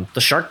 The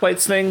shark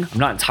bites thing, I'm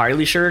not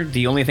entirely sure.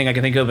 The only thing I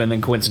can think of, and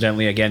then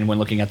coincidentally, again, when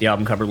looking at the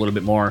album cover a little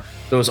bit more,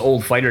 those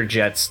old fighter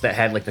jets that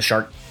had like the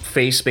shark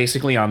face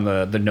basically on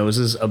the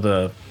noses of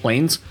the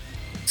planes.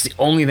 It's the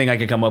only thing I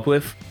could come up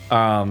with.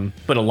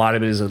 But a lot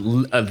of it is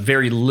a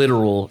very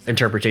literal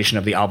interpretation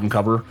of the album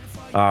cover.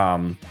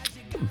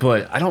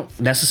 But I don't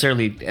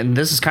necessarily, and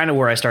this is kind of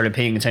where I started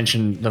paying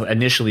attention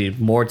initially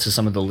more to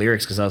some of the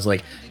lyrics, because I was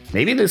like,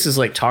 maybe this is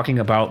like talking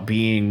about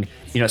being,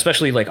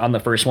 especially like on the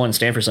first one,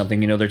 Stand for Something,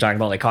 they're talking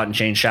about like caught in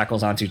chains,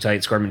 shackles on too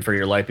tight, squirming for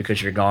your life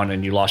because you're gone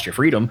and you lost your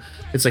freedom.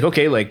 It's like,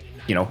 okay, like,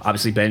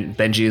 obviously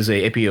Benji is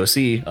a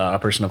APOC, a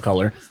person of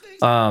color,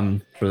 for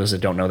those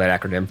that don't know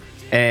that acronym.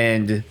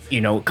 And,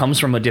 comes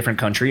from a different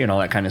country and all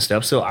that kind of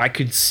stuff. So I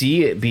could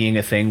see it being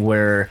a thing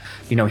where,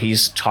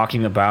 he's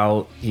talking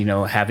about,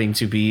 having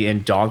to be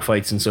in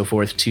dogfights and so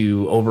forth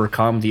to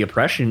overcome the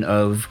oppression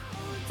of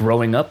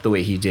growing up the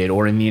way he did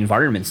or in the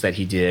environments that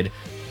he did.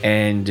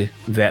 And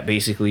that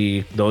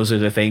basically those are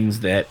the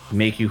things that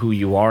make you who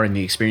you are and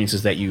the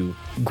experiences that you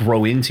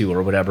grow into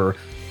or whatever.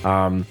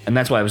 And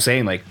that's why I was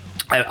saying, like,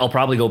 I'll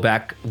probably go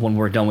back when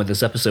we're done with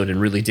this episode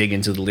and really dig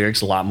into the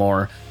lyrics a lot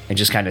more and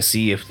just kind of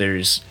see if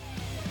there's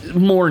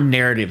more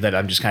narrative that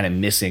I'm just kind of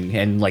missing,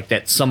 and like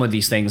that some of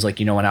these things, like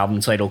an album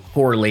title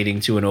correlating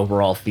to an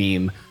overall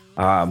theme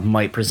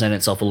might present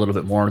itself a little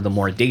bit more the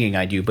more digging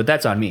I do, but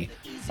that's on me.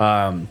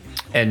 And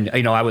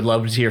I would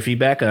love to hear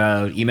feedback.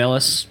 Email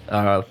us,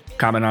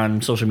 comment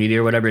on social media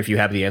or whatever if you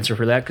have the answer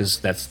for that, because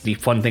that's the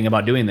fun thing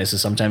about doing this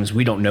is sometimes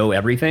we don't know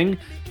everything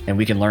and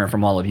we can learn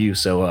from all of you.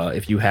 So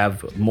if you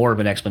have more of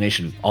an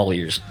explanation, all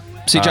ears.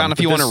 See, John, if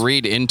you want to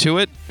read into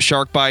it,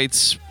 shark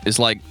bites is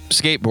like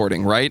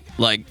skateboarding, right?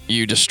 Like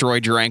you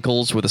destroyed your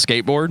ankles with a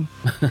skateboard.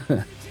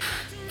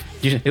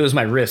 It was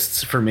my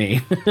wrists for me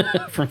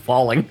from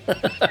falling.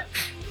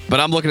 But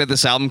I'm looking at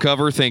this album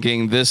cover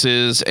thinking this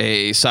is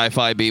a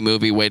sci-fi B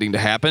movie waiting to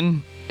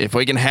happen. If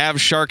we can have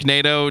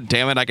Sharknado,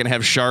 damn it, I can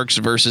have sharks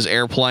versus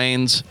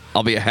airplanes.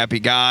 I'll be a happy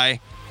guy.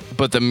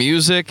 But the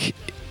music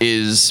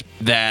is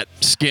that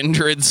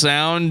Skindred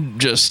sound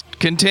just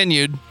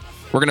continued.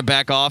 We're going to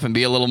back off and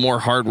be a little more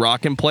hard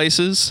rock in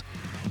places,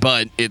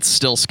 but it's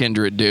still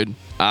Skindred, dude.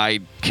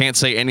 I can't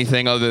say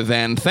anything other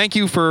than thank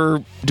you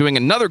for doing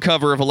another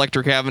cover of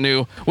Electric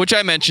Avenue, which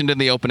I mentioned in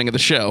the opening of the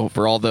show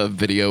for all the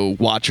video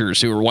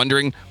watchers who are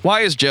wondering,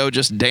 why is Joe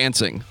just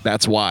dancing?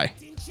 That's why.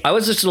 I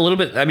was just a little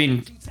bit,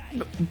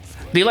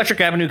 the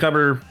Electric Avenue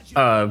cover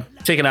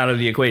taken out of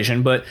the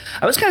equation, but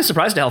I was kind of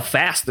surprised at how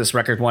fast this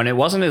record went. It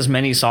wasn't as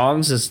many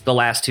songs as the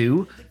last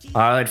two.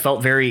 It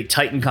felt very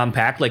tight and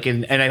compact,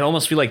 and I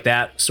almost feel like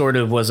that sort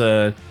of was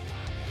a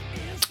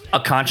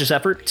conscious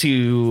effort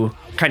to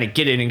kind of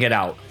get in and get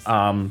out,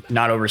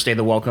 not overstay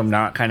the welcome,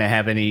 not kind of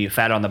have any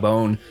fat on the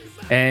bone.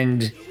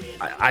 And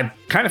I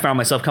kind of found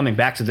myself coming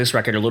back to this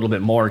record a little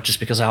bit more just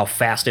because of how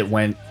fast it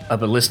went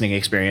of a listening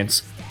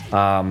experience.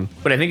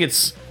 But I think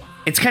it's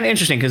kind of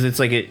interesting because it's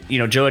like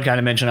Joe had kind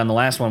of mentioned on the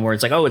last one where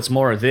it's like, oh, it's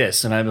more of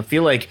this. And I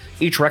feel like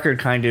each record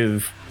kind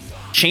of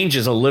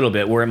changes a little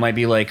bit where it might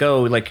be like,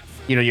 oh, like,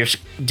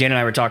 Dan and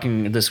I were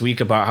talking this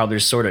week about how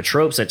there's sort of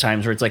tropes at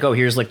times where it's like, oh,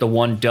 here's like the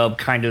one dub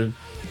kind of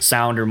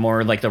sound or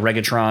more like the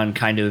reggaeton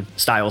kind of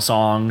style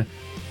song.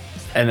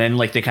 And then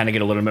like they kind of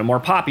get a little bit more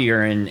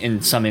poppier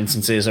in some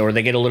instances, or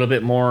they get a little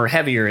bit more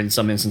heavier in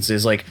some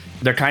instances. Like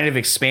they're kind of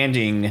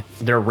expanding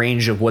their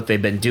range of what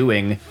they've been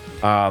doing.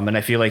 And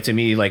I feel like to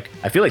me,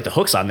 the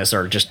hooks on this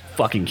are just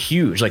fucking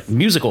huge. Like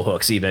musical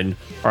hooks even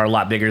are a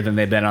lot bigger than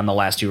they've been on the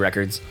last two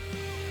records.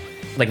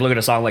 Like look at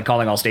a song like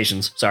Calling All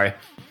Stations. Sorry.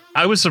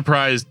 I was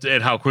surprised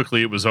at how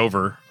quickly it was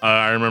over.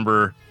 I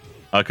remember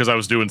because I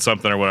was doing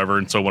something or whatever,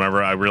 and so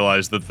whenever I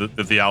realized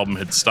that the album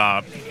had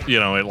stopped,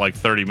 at like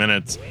 30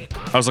 minutes,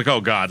 I was like, oh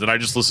god, did I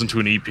just listen to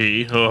an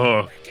EP?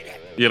 Oh,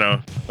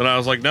 and I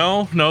was like,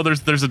 no,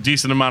 there's a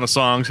decent amount of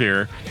songs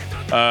here.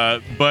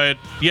 But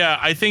yeah,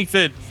 I think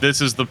that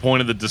this is the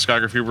point of the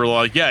discography where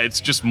like, yeah,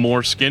 it's just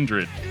more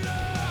Skindred.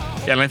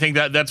 And I think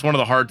that's one of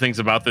the hard things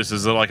about this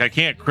is that like I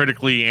can't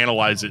critically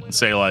analyze it and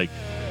say like,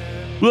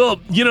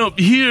 Well,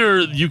 here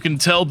you can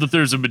tell that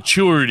there's a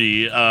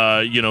maturity,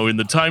 in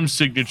the time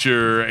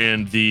signature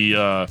and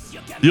the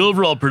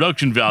overall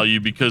production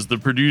value, because the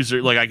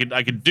producer, like,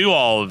 I could do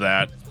all of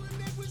that,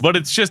 but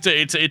it's just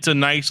it's a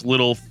nice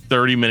little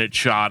 30-minute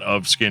shot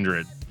of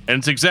Skindred, and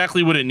it's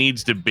exactly what it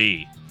needs to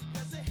be.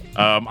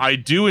 I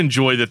do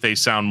enjoy that they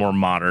sound more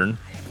modern.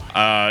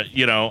 I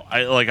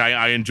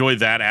enjoy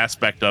that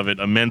aspect of it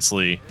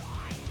immensely.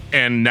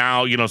 And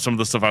now, some of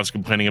the stuff I was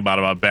complaining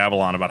about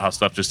Babylon, about how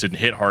stuff just didn't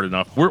hit hard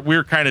enough.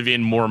 We're kind of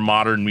in more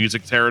modern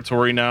music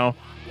territory now.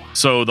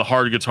 So the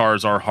hard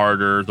guitars are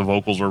harder. The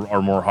vocals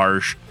are more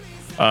harsh.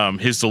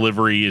 His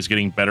delivery is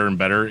getting better and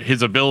better.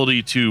 His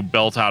ability to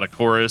belt out a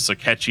chorus, a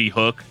catchy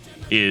hook,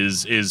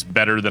 is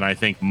better than I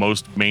think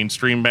most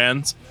mainstream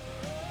bands.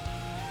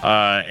 So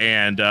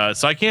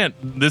I can't.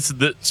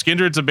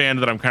 Skindred's a band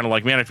that I'm kind of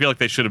like, man, I feel like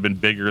they should have been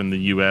bigger in the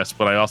U.S.,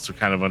 but I also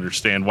kind of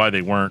understand why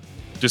they weren't.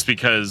 Just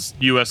because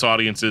U.S.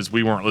 audiences,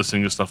 we weren't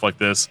listening to stuff like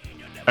this.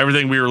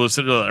 Everything we were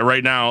listening to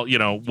right now,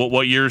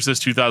 what year is this?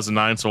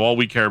 2009. So all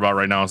we care about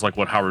right now is like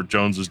what Howard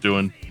Jones is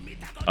doing.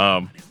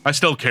 I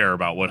still care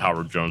about what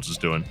Howard Jones is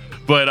doing,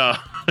 but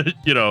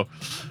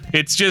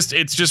it's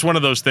just one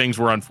of those things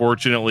where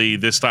unfortunately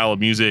this style of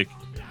music,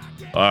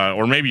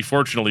 or maybe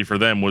fortunately for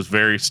them, was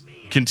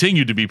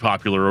continued to be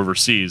popular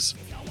overseas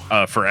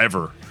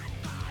forever.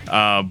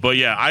 But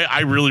yeah,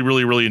 I really,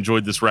 really, really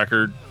enjoyed this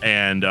record,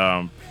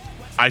 and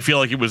I feel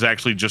like it was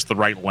actually just the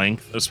right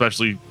length,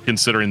 especially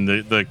considering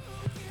the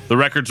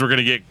records we're going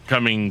to get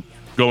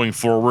going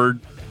forward.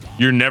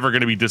 You're never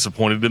going to be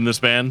disappointed in this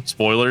band.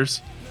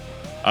 Spoilers.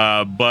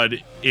 But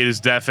it is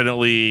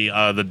definitely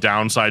the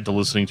downside to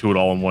listening to it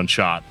all in one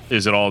shot,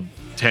 is it all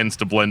tends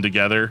to blend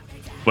together.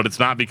 But it's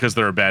not because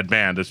they're a bad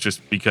band. It's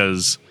just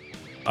because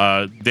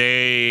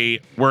they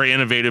were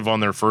innovative on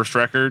their first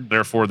record.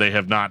 Therefore, they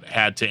have not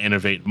had to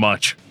innovate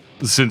much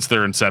since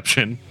their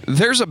inception.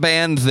 There's a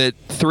band that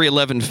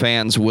 311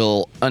 fans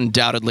will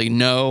undoubtedly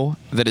know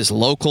that is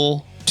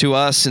local to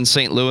us in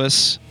St.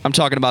 Louis. I'm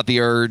talking about The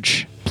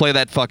Urge. Play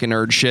that fucking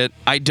Urge shit.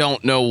 I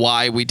don't know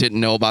why we didn't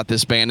know about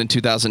this band in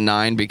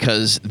 2009,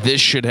 because this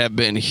should have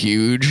been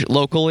huge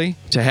locally.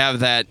 To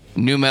have that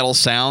new metal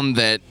sound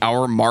that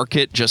our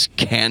market just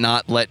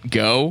cannot let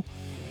go.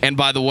 And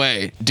by the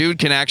way, dude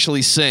can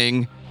actually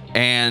sing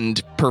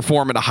and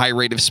perform at a high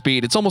rate of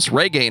speed. It's almost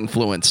reggae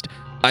influenced.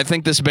 I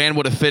think this band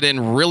would have fit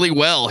in really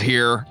well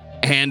here.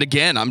 And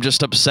again, I'm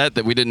just upset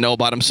that we didn't know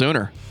about him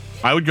sooner.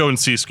 I would go and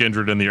see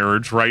Skindred and The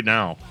Urge right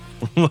now.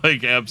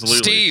 Like, absolutely.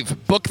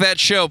 Steve, book that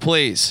show,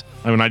 please.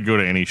 I mean, I'd go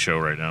to any show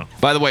right now.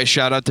 By the way,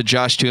 shout out to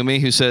Josh Toomey,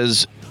 who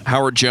says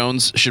Howard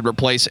Jones should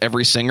replace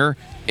every singer.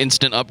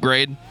 Instant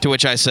upgrade. To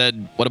which I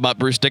said, what about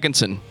Bruce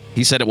Dickinson?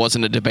 He said it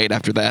wasn't a debate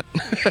after that.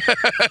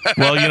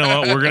 Well, you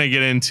know what? We're going to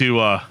get into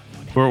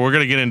we're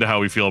going to get into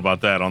how we feel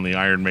about that on the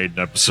Iron Maiden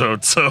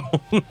episode. So,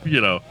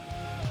 you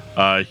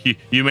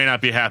may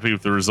not be happy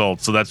with the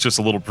results. So that's just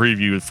a little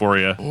preview for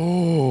you.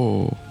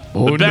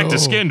 But back to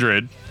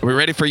Skindred. Are we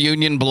ready for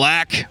Union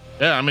Black?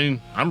 Yeah, I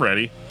mean, I'm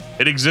ready.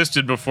 It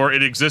existed before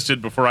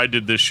I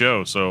did this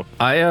show, so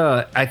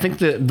I think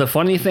the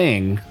funny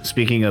thing,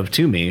 speaking of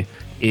Toomey,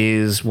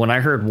 is when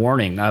I heard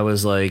Warning, I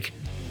was like,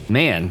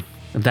 man,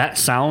 that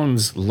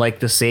sounds like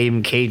the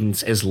same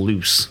cadence as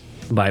Loose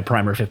by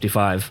Primer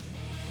 55.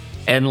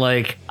 And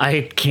like,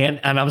 I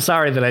can't, and I'm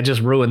sorry that I just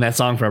ruined that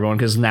song for everyone,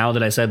 because now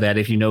that I said that,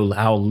 if you know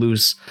how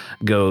Loose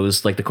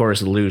goes, like the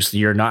chorus of Loose,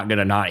 you're not going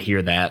to not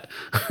hear that.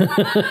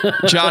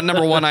 John,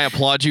 number one, I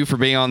applaud you for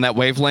being on that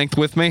wavelength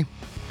with me.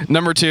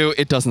 Number two,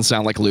 it doesn't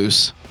sound like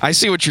Loose. I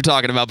see what you're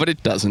talking about, but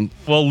it doesn't.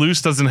 Well,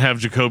 Loose doesn't have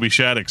Jacoby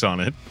Shaddix on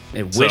it.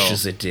 It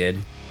wishes it did.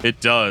 It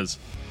does.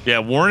 Yeah,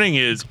 Warning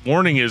is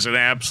an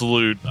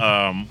absolute,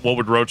 what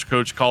would Roach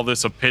Coach call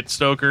this, a pit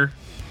stoker?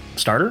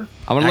 Starter?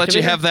 I'm gonna let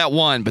you have that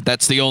one, but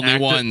that's the only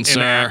one,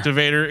 sir. An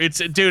activator.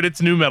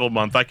 It's new metal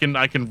month. I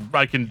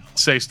can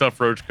say stuff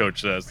Roach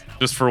Coach says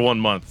just for 1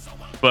 month.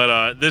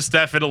 But this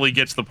definitely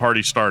gets the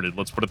party started.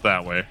 Let's put it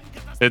that way.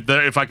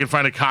 If I can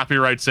find a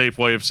copyright safe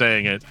way of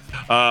saying it,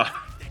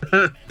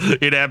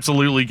 it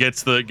absolutely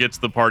gets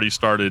the party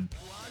started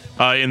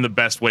in the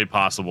best way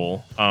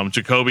possible.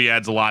 Jacoby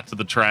adds a lot to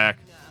the track.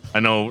 I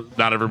know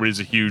not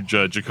everybody's a huge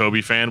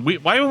Jacoby fan.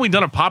 Why haven't we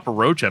done a Papa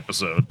Roach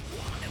episode?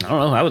 I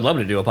don't know. I would love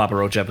to do a Papa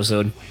Roach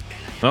episode.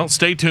 Well,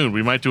 stay tuned.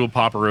 We might do a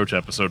Papa Roach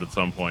episode at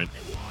some point.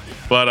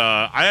 But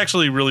I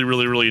actually really,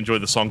 really, really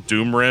enjoyed the song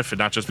Doom Riff, and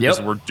not just because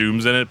the word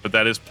Doom's in it, but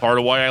that is part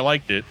of why I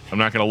liked it. I'm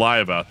not going to lie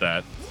about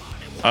that.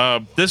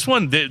 This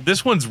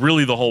one's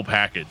really the whole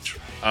package.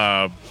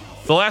 The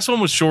last one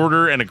was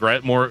shorter and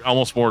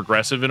almost more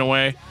aggressive in a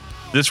way.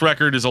 This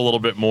record is a little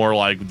bit more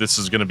like, this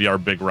is going to be our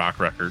big rock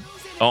record,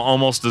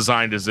 almost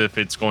designed as if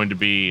it's going to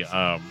be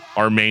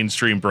our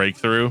mainstream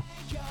breakthrough.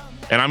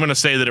 And I'm going to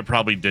say that it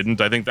probably didn't.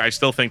 I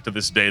still think to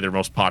this day their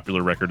most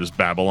popular record is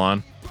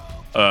Babylon.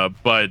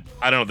 But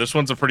I don't know. This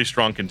one's a pretty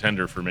strong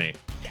contender for me.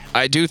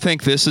 I do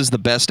think this is the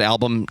best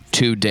album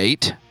to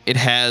date. It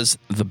has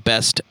the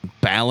best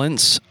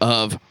balance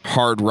of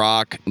hard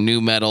rock, new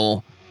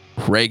metal,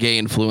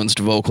 reggae-influenced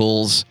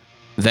vocals.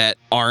 that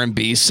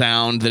R&B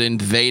sound that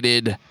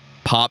invaded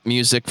pop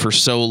music for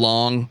so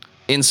long.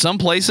 In some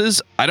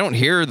places, I don't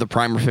hear the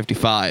Primer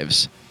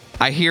 55s.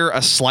 I hear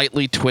a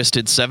slightly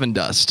twisted Seven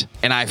Dust.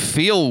 And I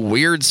feel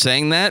weird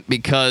saying that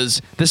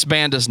because this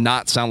band does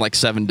not sound like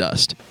Seven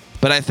Dust.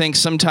 But I think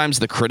sometimes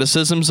the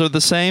criticisms are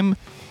the same.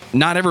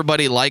 Not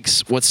everybody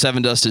likes what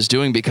Seven Dust is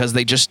doing because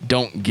they just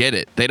don't get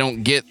it. They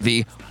don't get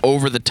the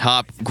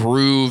over-the-top,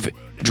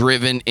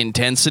 groove-driven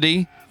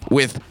intensity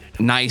with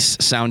nice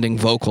sounding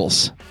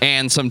vocals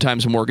and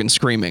sometimes Morgan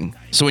screaming.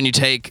 So when you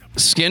take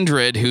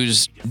Skindred,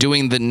 who's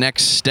doing the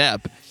next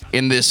step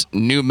in this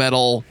new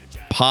metal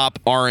pop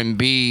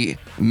R&B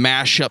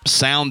mashup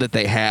sound that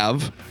they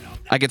have,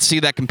 I could see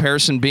that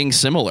comparison being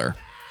similar.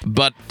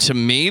 But to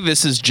me,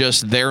 this is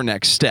just their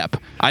next step.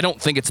 I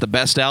don't think it's the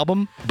best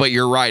album, but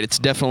you're right. It's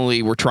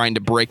definitely, we're trying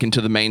to break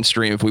into the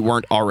mainstream if we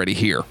weren't already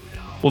here.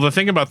 Well, the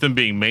thing about them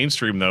being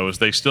mainstream, though, is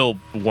they still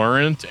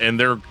weren't, and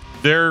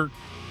they're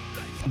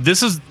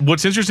this is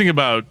what's interesting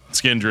about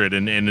Skindred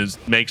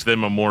and makes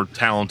them a more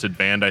talented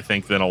band, I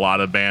think, than a lot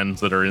of bands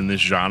that are in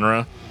this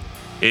genre,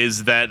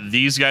 is that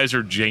these guys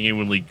are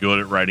genuinely good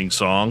at writing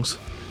songs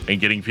and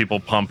getting people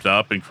pumped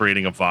up and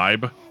creating a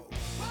vibe.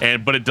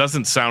 But it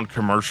doesn't sound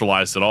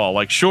commercialized at all.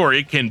 Like, sure,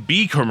 it can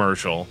be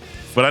commercial,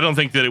 but I don't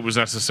think that it was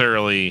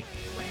necessarily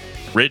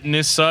written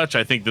as such.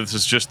 I think this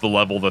is just the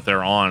level that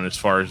they're on as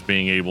far as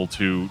being able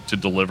to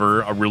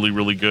deliver a really,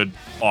 really good,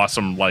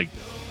 awesome, like,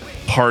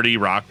 party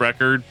rock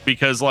record.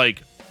 Because,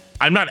 like,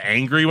 I'm not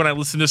angry when I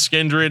listen to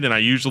Skindred, and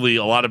a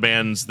lot of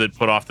bands that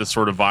put off this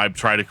sort of vibe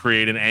try to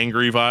create an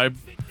angry vibe.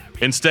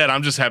 Instead,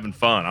 I'm just having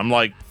fun. I'm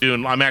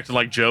acting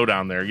like Joe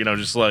down there,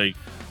 just like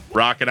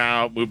rocking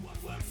out,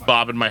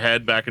 bobbing my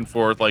head back and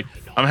forth. Like,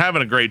 I'm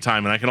having a great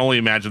time, and I can only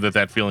imagine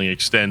that feeling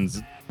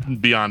extends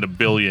beyond a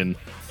billion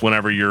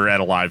whenever you're at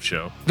a live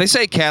show. They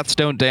say cats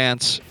don't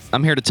dance.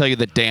 I'm here to tell you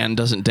that Dan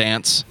doesn't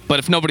dance. But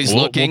if nobody's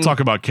looking, we'll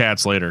talk about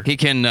cats later. He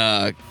can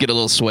get a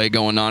little sway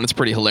going on. It's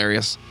pretty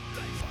hilarious.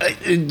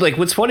 Like,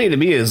 what's funny to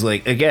me is,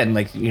 like, again,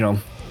 like,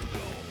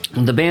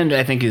 the band,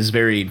 I think, is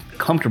very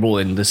comfortable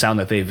in the sound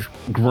that they've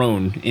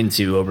grown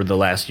into over the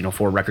last,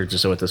 4 records or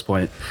so at this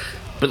point.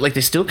 But, like,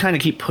 they still kind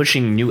of keep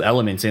pushing new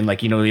elements in.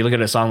 Like, you look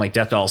at a song like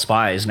Death to All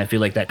Spies, and I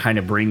feel like that kind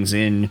of brings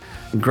in,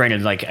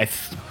 granted, like,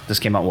 this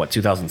came out,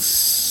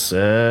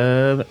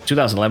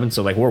 2011,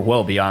 so, like, we're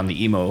well beyond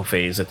the emo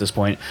phase at this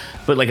point.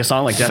 But, like, a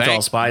song like Death to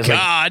All Spies,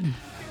 God. like,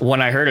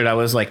 when I heard it, I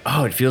was like,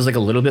 oh, it feels like a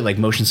little bit like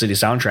Motion City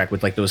Soundtrack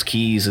with, like, those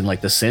keys and,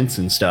 like, the synths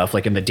and stuff,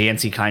 like, and the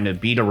dancey kind of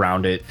beat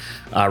around it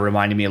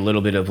reminded me a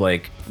little bit of,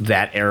 like,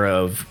 that era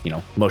of,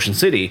 Motion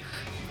City.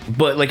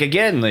 But, like,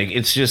 again, like,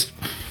 it's just,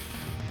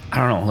 I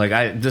don't know,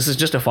 like, this is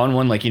just a fun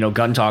one, like,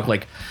 Gun Talk,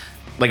 like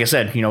I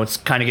said, it's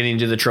kind of getting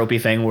into the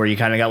tropey thing where you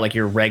kind of got, like,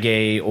 your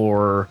reggae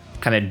or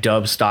kind of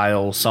dub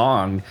style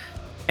song,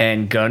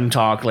 and Gun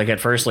Talk, like, at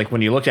first, like,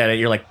 when you looked at it,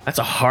 you're like, that's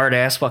a hard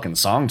ass fucking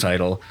song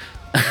title.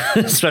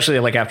 Especially,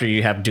 like, after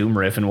you have Doom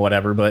Riff and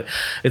whatever, but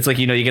it's like,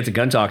 you get to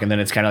Gun Talk, and then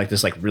it's kind of like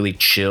this, like, really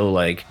chill,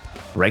 like,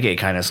 reggae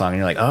kind of song, and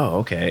you're like, oh,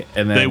 okay.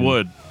 And then they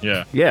would,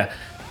 yeah.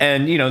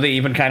 And, they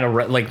even kind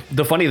of, like,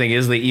 the funny thing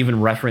is they even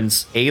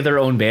reference A, their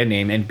own band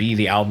name, and B,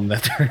 the album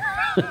that they're,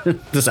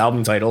 this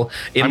album title.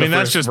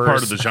 That's just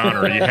part of the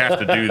genre. You have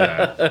to do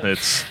that.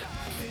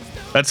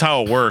 That's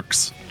how it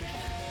works.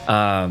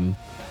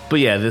 But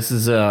yeah, this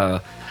is,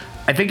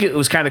 I think it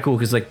was kind of cool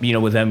because, like,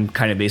 with them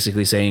kind of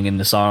basically saying in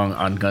the song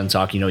on Gun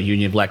Talk,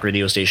 Union Black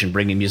Radio Station,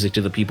 bringing music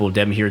to the people,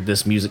 dem hear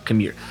this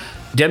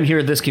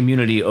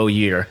community, oh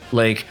year.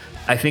 Like,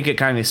 I think it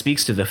kind of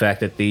speaks to the fact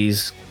that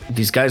these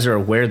guys are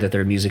aware that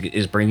their music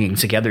is bringing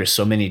together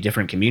so many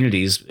different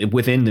communities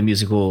within the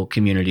musical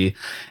community.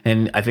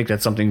 And I think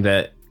that's something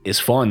that is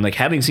fun. Like,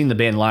 having seen the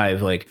band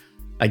live, like,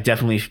 I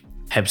definitely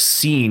have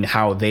seen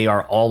how they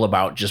are all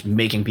about just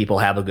making people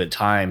have a good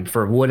time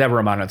for whatever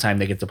amount of time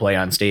they get to play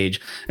on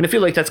stage. And I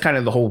feel like that's kind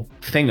of the whole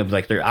thing of,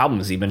 like, their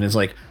albums even is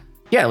like,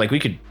 yeah, like,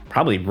 we could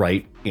probably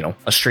write,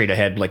 a straight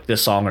ahead, like,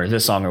 this song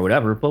or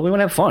whatever, but we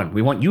want to have fun.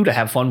 We want you to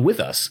have fun with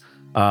us.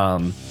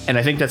 And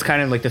I think that's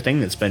kind of like the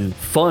thing that's been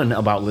fun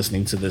about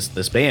listening to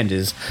this band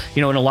is,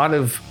 in a lot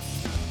of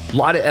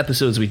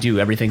episodes we do,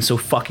 everything's so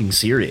fucking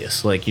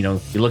serious. Like, you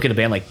look at a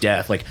band like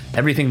Death, like,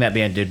 everything that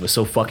band did was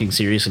so fucking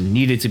serious and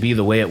needed to be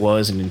the way it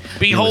was. And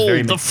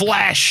behold the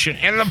flesh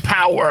and the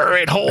power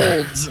it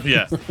holds.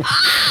 Yeah.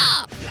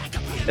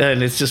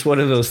 And it's just one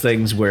of those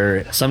things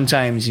where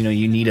sometimes,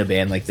 you need a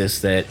band like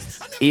this that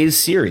is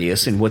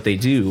serious in what they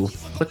do,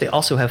 but they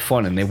also have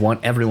fun, and they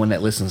want everyone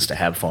that listens to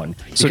have fun.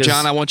 So,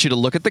 John, I want you to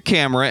look at the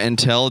camera and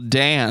tell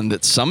Dan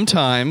that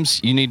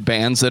sometimes you need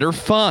bands that are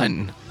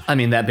fun. I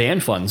mean, that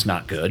band fun's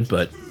not good,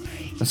 but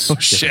that's a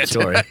different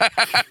story.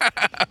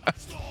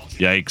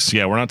 Yikes.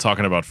 Yeah, we're not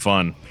talking about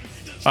fun.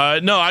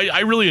 No, I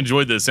really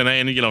enjoyed this.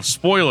 And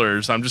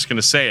spoilers, I'm just going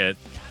to say it.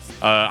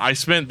 I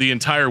spent the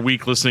entire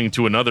week listening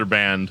to another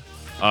band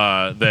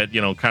that,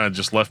 kind of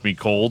just left me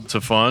cold to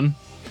fun.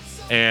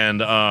 And,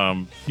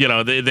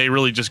 they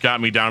really just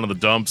got me down to the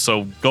dumps.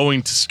 So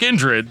going to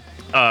Skindred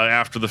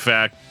after the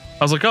fact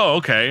I was like, oh,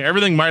 okay,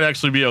 everything might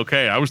actually be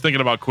okay. I was thinking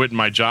about quitting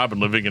my job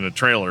and living in a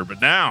trailer, but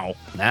now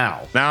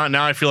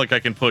I feel like I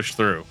can push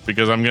through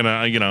because I'm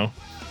gonna,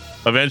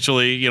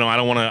 eventually, I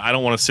don't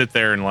want to sit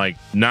there and like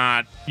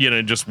not,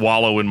 just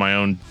wallow in my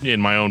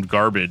own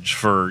garbage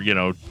for,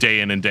 day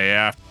in and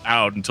day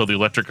out until the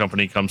electric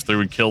company comes through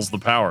and kills the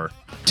power.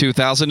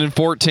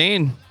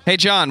 2014. Hey,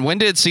 John, when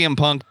did CM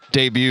Punk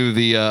debut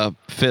the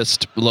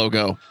fist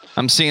logo?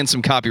 I'm seeing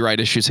some copyright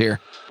issues here.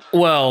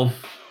 Well,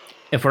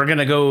 if we're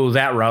gonna go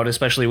that route,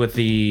 especially with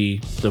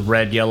the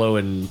red, yellow,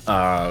 and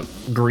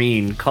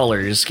green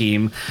colors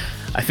scheme,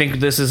 I think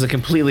this is a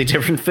completely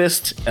different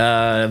fist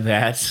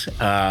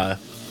that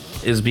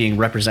is being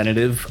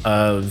representative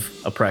of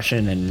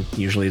oppression and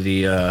usually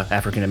the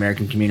African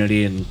American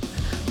community, and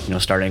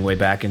starting way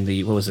back in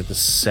the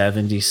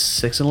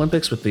 76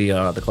 Olympics with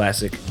the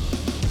classic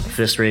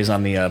fist raise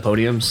on the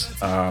podiums.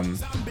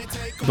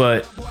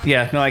 But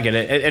yeah, no, I get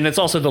it. And it's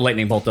also the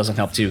lightning bolt doesn't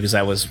help too, because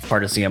that was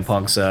part of CM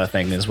Punk's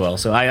thing as well.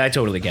 So I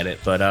totally get it.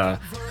 But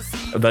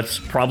that's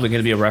probably going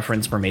to be a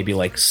reference for maybe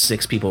like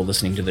 6 people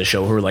listening to the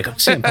show who are like,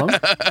 CM Punk?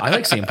 I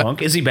like CM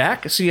Punk. Is he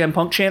back? CM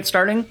Punk chant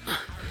starting?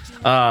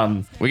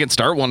 We can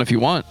start one if you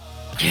want.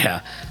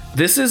 Yeah.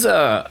 This is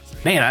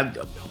man,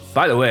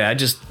 by the way,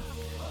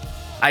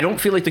 I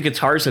don't feel like the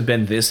guitars have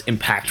been this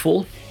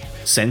impactful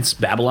since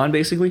Babylon,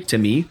 basically, to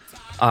me.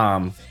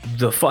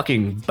 The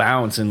fucking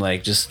bounce and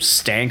like just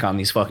stank on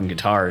these fucking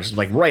guitars,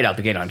 like right out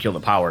the gate on Kill the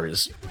Power,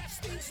 is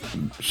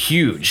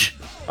huge.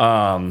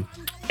 And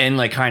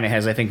like kind of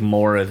has, I think,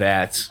 more of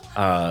that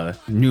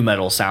nu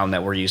metal sound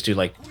that we're used to.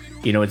 Like,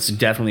 it's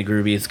definitely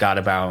groovy, it's got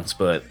a bounce,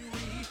 but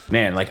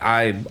man, like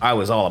I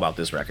was all about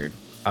this record.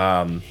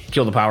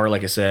 Kill the Power,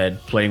 like I said,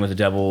 Playing with the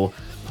Devil.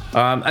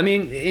 I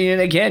mean, and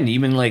again,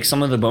 even like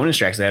some of the bonus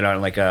tracks they had on,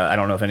 like I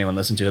don't know if anyone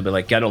listened to it, but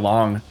like Get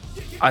Along,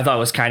 I thought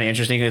was kind of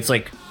interesting. It's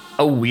like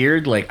a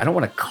weird, like, I don't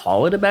want to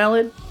call it a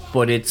ballad,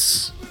 but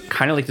it's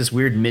kind of like this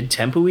weird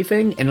mid-tempo-y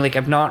thing, and like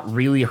I've not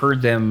really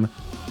heard them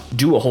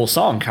do a whole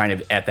song kind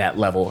of at that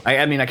level.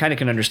 I mean, I kind of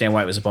can understand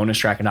why it was a bonus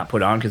track and not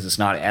put on, because it's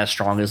not as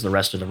strong as the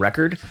rest of the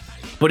record,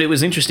 but it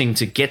was interesting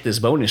to get this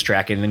bonus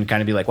track and then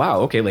kind of be like,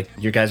 wow, okay, like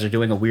you guys are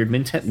doing a weird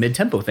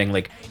mid-tempo thing,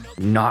 like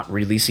not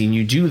really seeing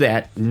you do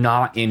that,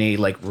 not in a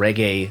like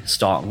reggae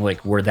song, like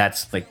where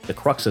that's like the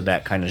crux of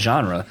that kind of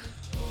genre.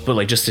 But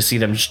like just to see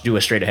them do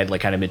a straight ahead like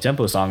kind of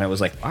mid-tempo song, I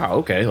was like, wow,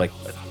 okay, like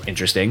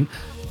interesting.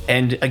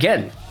 And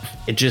again,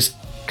 it just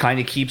kind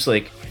of keeps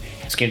like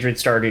Skindred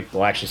started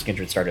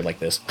like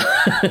this,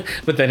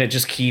 but then it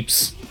just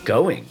keeps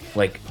going.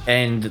 Like,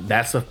 and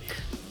that's the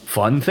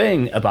fun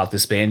thing about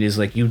this band, is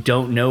like you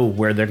don't know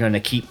where they're going to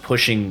keep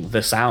pushing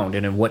the sound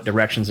and in what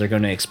directions they're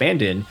going to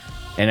expand in.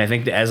 And I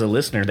think that as a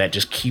listener, that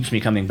just keeps me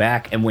coming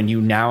back. And when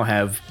you now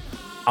have,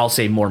 I'll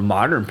say, more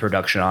modern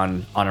production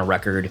on a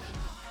record,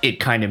 it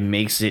kind of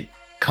makes it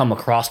come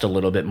across a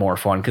little bit more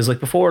fun. Because like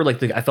before,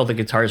 like I felt the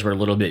guitars were a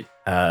little bit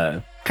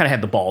kind of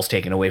had the balls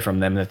taken away from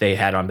them that they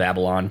had on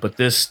Babylon, but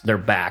this, they're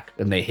back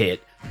and they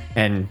hit.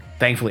 And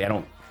thankfully, I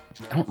don't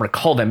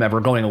recall them ever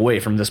going away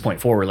from this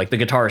point forward. Like the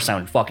guitars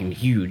sound fucking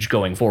huge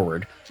going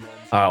forward,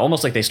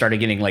 almost like they started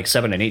getting like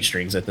 7 and 8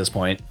 strings at this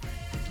point.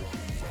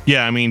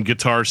 Yeah, I mean,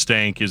 guitar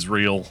stank is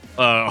real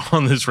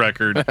on this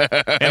record,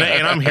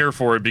 and I'm here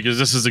for it, because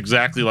this is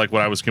exactly like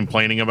what I was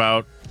complaining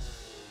about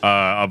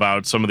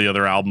some of the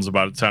other albums,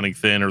 about it sounding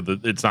thin or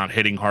that it's not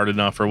hitting hard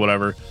enough or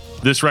whatever.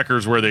 This record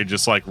is where they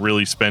just like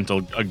really spent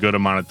a good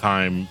amount of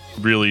time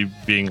really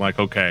being like,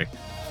 okay,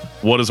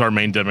 what is our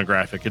main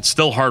demographic? It's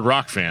still hard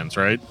rock fans,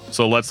 right?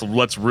 So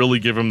let's really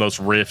give them those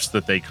riffs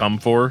that they come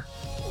for,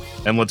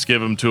 and let's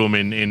give them to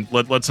them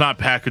let's not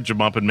package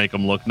them up and make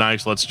them look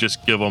nice. Let's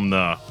just give them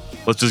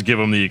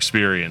the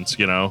experience,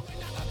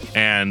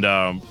 And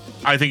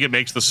I think it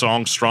makes the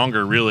song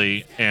stronger,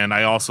 really. And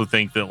I also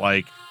think that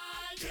like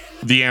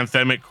the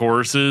anthemic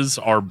choruses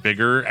are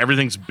bigger.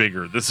 Everything's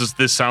bigger.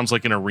 This sounds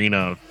like an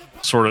arena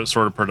sort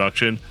of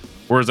production.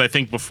 Whereas I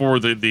think before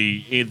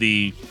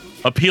the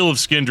appeal of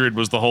Skindred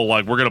was the whole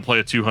like, we're gonna play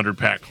a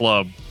 200-pack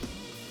club,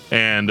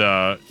 and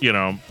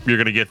you're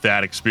gonna get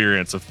that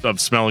experience of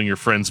smelling your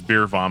friend's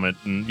beer vomit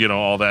and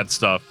all that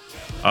stuff.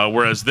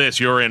 Whereas this,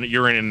 you're in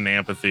an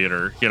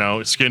amphitheater.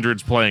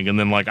 Skindred's playing, and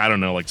then like I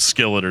don't know, like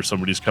Skillet or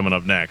somebody's coming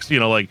up next.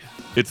 Like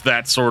it's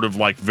that sort of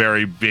like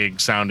very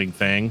big sounding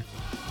thing.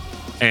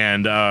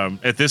 And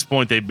at this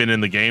point, they've been in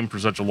the game for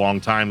such a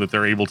long time that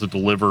they're able to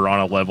deliver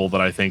on a level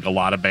that I think a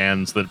lot of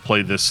bands that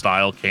play this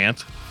style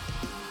can't.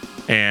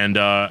 And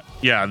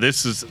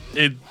this is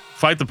it.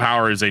 Fight the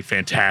Power is a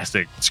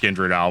fantastic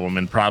Skindred album,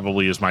 and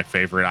probably is my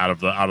favorite out of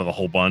the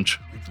whole bunch.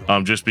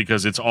 Just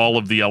because it's all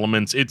of the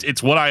elements.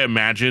 It's what I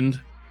imagined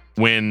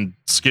when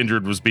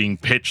Skindred was being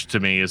pitched to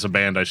me as a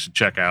band I should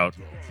check out.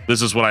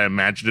 This is what I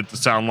imagined it to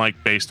sound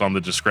like based on the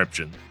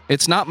description.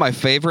 It's not my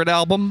favorite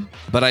album,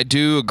 but I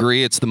do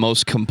agree it's the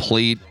most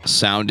complete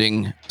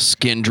sounding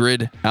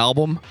Skindred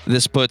album.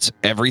 This puts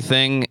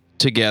everything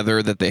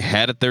together that they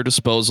had at their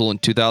disposal in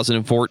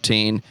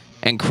 2014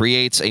 and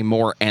creates a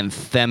more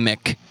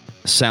anthemic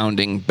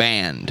sounding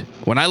band.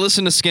 When I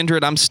listen to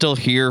Skindred, I'm still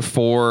here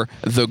for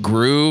the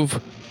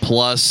groove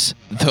plus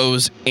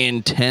those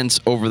intense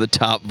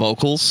over-the-top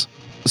vocals.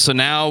 So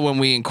now when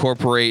we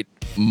incorporate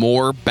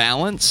more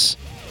balance,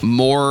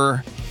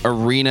 more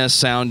arena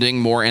sounding,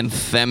 more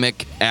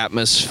anthemic,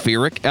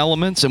 atmospheric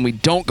elements, and we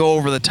don't go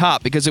over the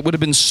top, because it would have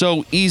been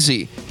so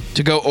easy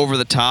to go over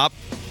the top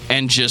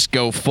and just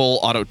go full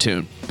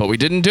auto-tune. But we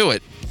didn't do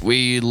it.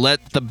 We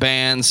let the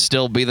band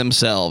still be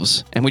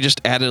themselves, and we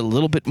just added a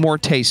little bit more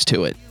taste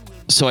to it.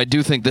 So I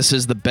do think this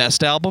is the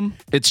best album.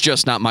 It's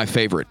just not my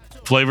favorite.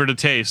 Flavor to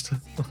taste.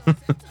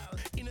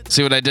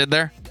 See what I did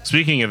there?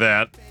 Speaking of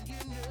that,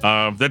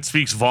 that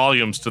speaks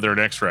volumes to their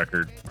next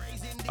record.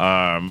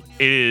 It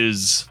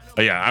is,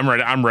 yeah,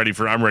 I'm ready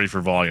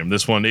for volume.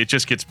 This one, it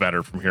just gets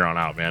better from here on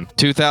out, man.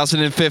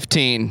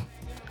 2015.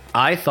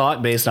 I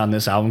thought based on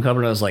this album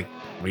cover, I was like,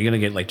 are you gonna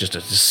get like just a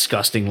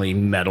disgustingly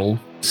metal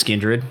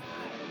Skindred?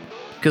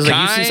 Because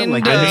like you see something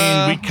like this.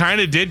 I mean, we kind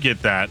of did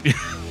get that.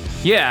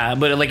 Yeah,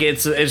 but like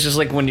it's just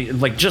like when you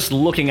like just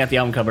looking at the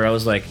album cover, I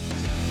was like,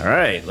 all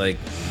right, like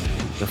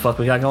the fuck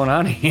we got going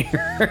on here?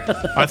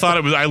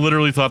 I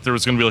literally thought there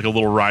was gonna be like a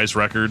little Rise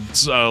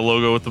Records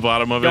logo at the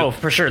bottom of it. Oh,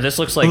 for sure. This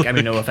looks like, I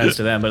mean, no offense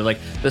to them, but like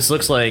this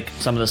looks like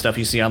some of the stuff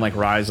you see on like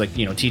Rise, like,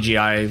 you know,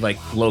 TGI like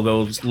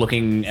logos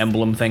looking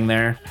emblem thing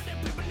there.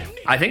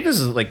 I think this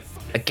is like,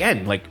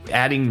 again, like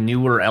adding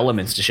newer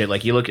elements to shit.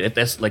 Like you look at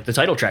this, like the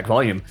title track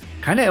Volume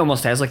kind of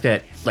almost has like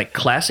that like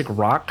classic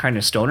rock kind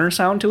of stoner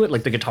sound to it.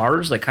 Like the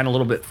guitars, like kind of a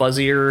little bit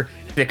fuzzier,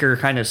 thicker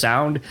kind of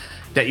sound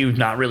that you've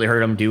not really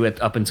heard them do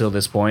it up until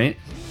this point.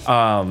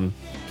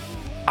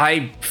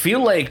 I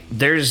feel like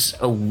there's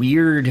a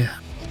weird,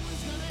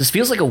 this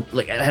feels like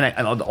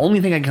the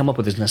only thing I can come up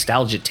with is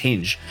nostalgia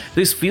tinge.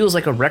 This feels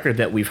like a record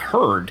that we've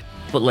heard,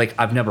 but like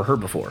I've never heard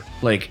before.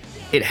 Like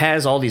it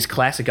has all these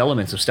classic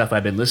elements of stuff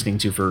I've been listening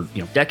to for,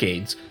 you know,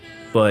 decades,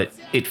 but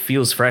it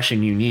feels fresh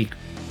and unique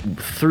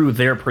through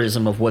their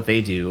prism of what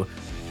they do.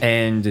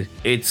 And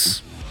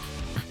it's,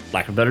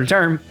 lack of a better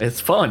term,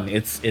 it's fun.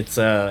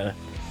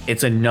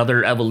 It's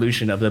another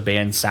evolution of the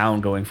band's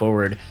sound going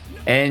forward.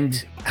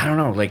 And I don't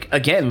know, like,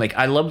 again, like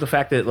I love the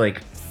fact that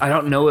like, I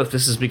don't know if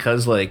this is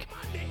because like,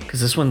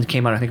 because this one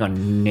came out, I think, on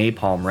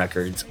Napalm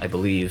Records, I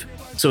believe.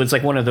 So it's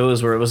like one of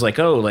those where it was like,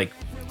 oh, like,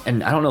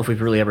 and I don't know if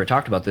we've really ever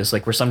talked about this,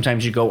 like where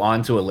sometimes you go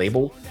onto a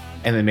label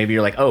and then maybe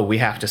you're like, oh, we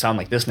have to sound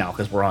like this now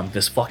because we're on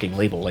this fucking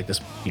label, like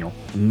this, you know,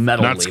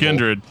 metal Not label.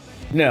 Skindred.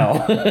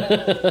 No.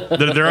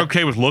 They're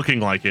okay with looking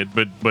like it,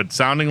 but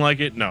sounding like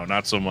it, no,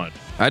 not so much.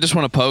 I just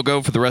want to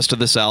pogo for the rest of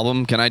this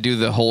album. Can I do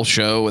the whole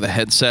show with a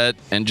headset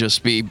and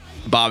just be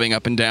bobbing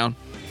up and down?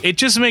 It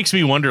just makes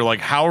me wonder, like,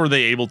 how are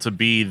they able to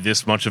be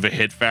this much of a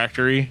hit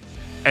factory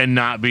and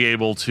not be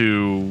able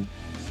to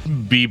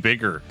be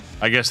bigger?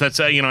 I guess that's,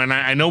 you know, and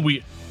I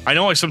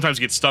know I sometimes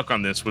get stuck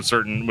on this with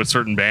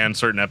certain bands,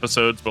 certain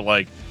episodes, but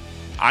like,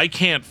 I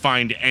can't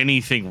find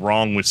anything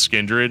wrong with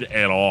Skindred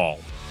at all,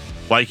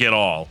 like at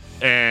all.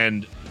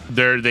 And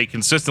they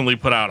consistently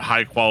put out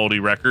high quality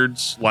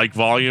records like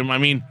Volume. I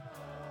mean,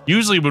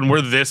 usually when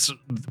we're this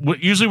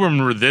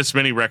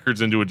many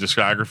records into a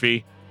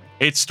discography,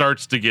 it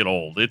starts to get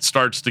old. It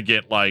starts to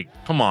get like,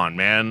 come on,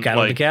 man.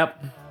 Cattle like, to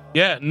Cap?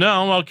 Yeah,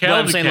 no, well, Cattle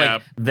I'm to saying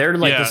Cap. like they're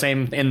like Yeah. the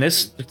same in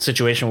this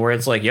situation where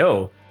it's like,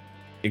 yo,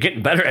 you're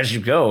getting better as you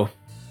go.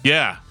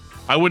 Yeah,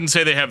 I wouldn't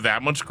say they have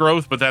that much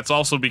growth, but that's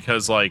also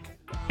because like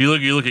you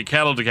look at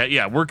Cattle Decap.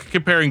 Yeah, we're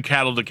comparing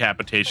Cattle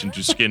Decapitation to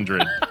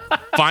Skindred.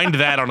 Find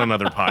that on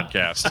another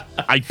podcast.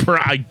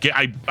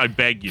 I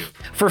beg you.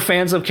 For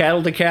fans of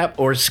Cattle to Cap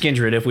or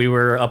Skindred, if we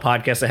were a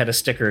podcast that had a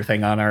sticker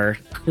thing on our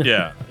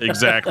Yeah,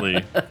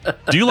 exactly.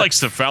 Do you like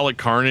Cephalic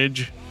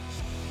Carnage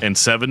and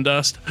Seven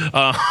Dust?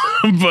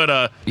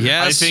 But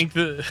Yes.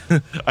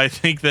 I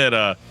think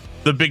that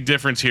the big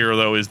difference here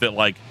though is that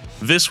like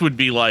this would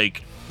be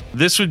like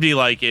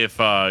if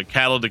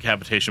Cattle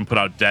Decapitation put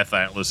out Death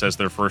Atlas as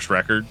their first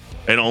record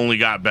and only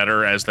got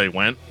better as they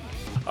went.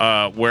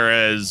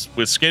 Whereas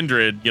with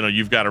Skindred, you know,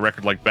 you've got a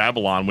record like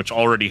Babylon, which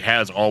already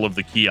has all of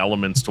the key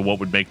elements to what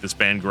would make this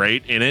band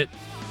great in it.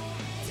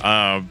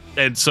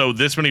 And so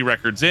this many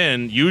records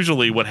in,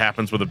 usually what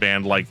happens with a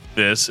band like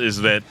this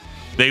is that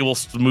they will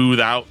smooth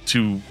out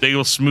to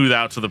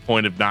the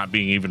point of not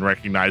being even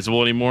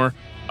recognizable anymore.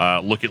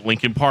 Look at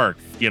Linkin Park,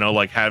 you know,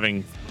 like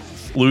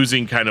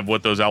losing kind of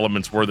what those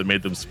elements were that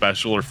made them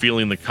special, or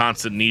feeling the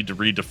constant need to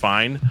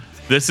redefine.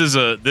 This is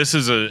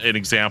an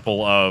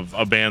example of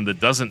a band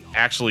that doesn't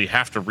actually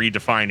have to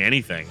redefine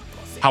anything.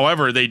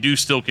 However, they do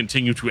still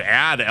continue to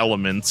add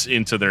elements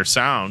into their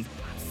sound.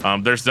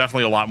 There's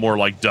definitely a lot more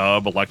like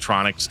dub,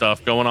 electronic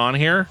stuff going on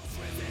here,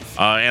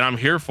 and I'm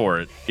here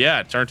for it.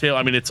 Yeah, turntable.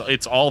 I mean,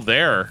 it's all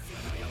there,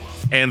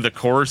 and the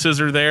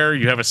choruses are there.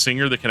 You have a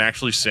singer that can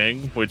actually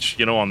sing, which,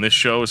 you know, on this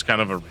show is kind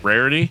of a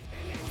rarity.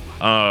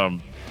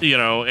 You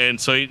know, and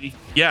so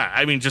yeah,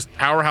 I mean, just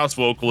powerhouse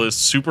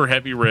vocalists, super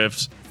heavy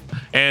riffs,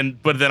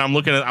 but then I'm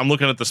looking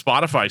at the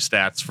Spotify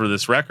stats for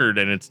this record,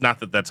 and it's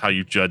not that that's how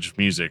you judge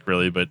music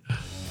really, but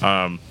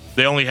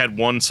they only had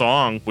one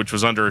song, which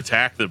was Under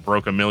Attack, that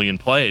broke 1 million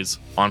plays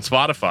on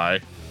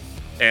Spotify,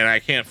 and I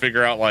can't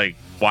figure out like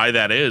why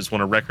that is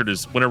when a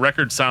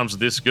record sounds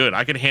this good.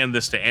 I could hand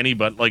this to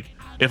anybody. Like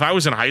if I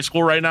was in high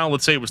school right now,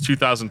 let's say it was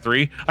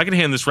 2003, I could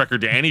hand this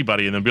record to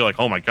anybody and then be like,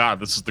 oh my God,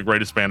 this is the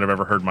greatest band I've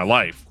ever heard in my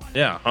life.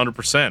 Yeah,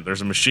 100%.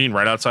 There's a machine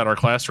right outside our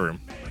classroom.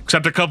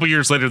 Except a couple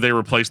years later, they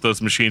replaced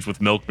those machines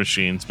with milk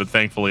machines. But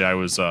thankfully, I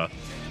was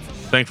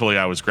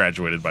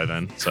graduated by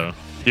then. So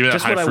give me that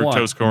Just high what I want.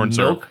 fructose corn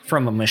syrup. Milk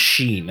from a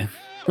machine.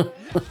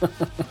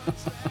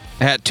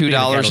 At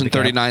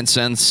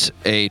 $2.39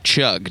 a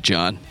chug,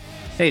 John.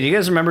 Hey, do you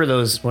guys remember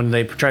those when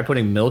they tried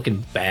putting milk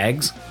in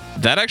bags?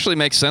 That actually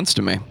makes sense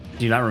to me.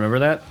 Do you not remember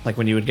that? Like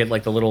when you would get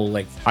like the little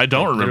like I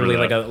don't remember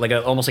literally that. like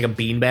a almost like a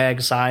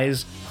beanbag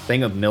size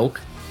thing of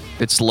milk.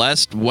 It's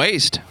less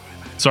waste.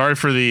 Sorry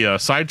for the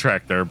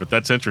sidetrack there, but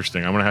that's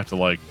interesting. I'm gonna have to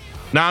like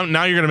now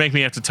you're gonna make me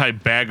have to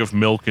type bag of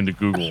milk into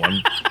Google.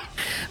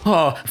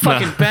 Oh,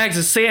 fucking bags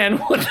of sand!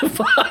 What the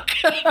fuck?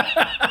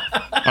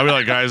 I'll be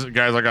like, guys, I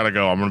gotta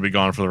go. I'm gonna be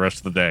gone for the rest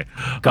of the day.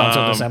 Gone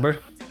till December.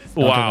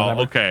 Wow.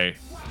 Okay.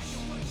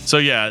 So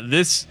yeah,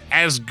 this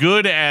as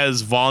good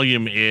as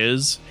Volume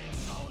is,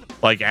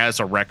 like as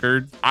a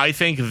record, I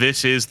think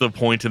this is the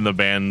point in the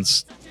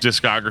band's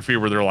discography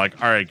where they're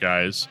like, all right,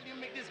 guys,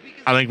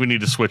 I think we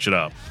need to switch it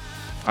up.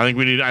 I think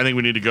we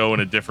need to go in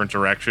a different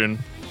direction.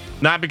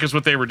 Not because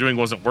what they were doing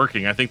wasn't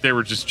working. I think they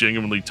were just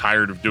genuinely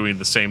tired of doing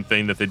the same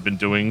thing that they'd been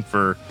doing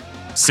for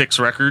 6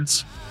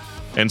 records.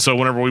 And so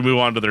whenever we move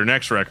on to their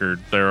next record,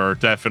 there are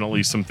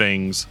definitely some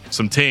tings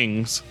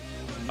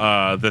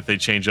that they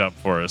change up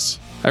for us.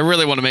 I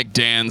really want to make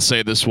Dan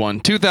say this one.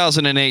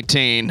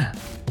 2018.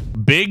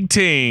 Big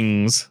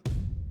tings.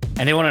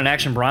 Anyone an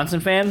Action Bronson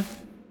fan?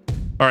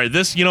 All right,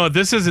 this cover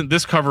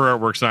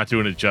artwork's not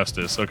doing it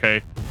justice,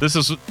 okay? For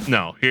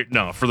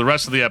the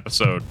rest of the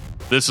episode,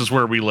 this is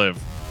where we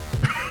live.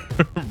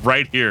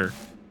 Right here.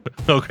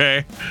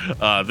 Okay?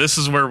 This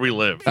is where we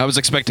live. I was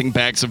expecting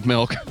bags of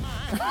milk.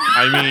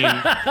 I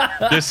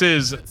mean, this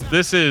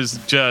is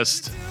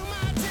just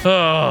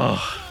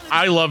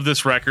I love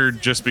this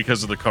record just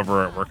because of the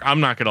cover artwork. I'm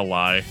not gonna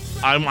lie.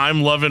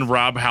 I'm loving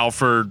Rob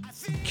Halford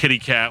kitty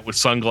cat with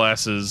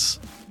sunglasses.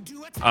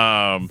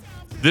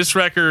 This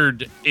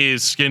record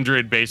is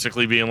Skindred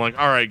basically being like,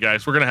 all right,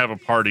 guys, we're going to have a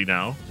party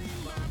now.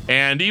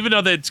 And even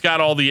though it's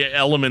got all the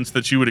elements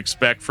that you would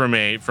expect from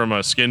a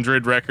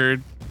Skindred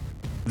record,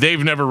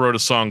 they've never wrote a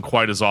song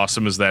quite as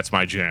awesome as That's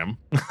My Jam.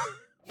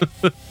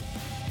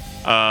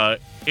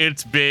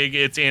 It's big.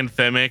 It's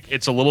anthemic.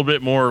 It's a little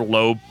bit more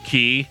low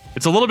key.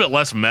 It's a little bit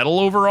less metal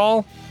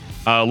overall,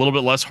 a little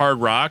bit less hard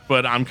rock,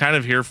 but I'm kind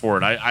of here for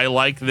it. I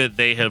like that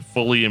they have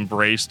fully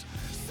embraced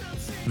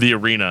the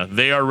arena.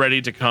 They are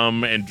ready to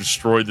come and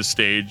destroy the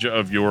stage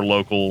of your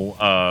local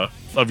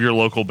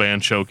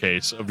band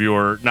showcase,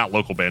 not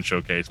local band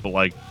showcase, but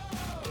like,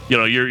 you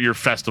know, your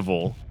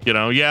festival. You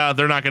know, yeah,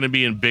 they're not going to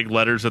be in big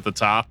letters at the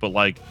top, but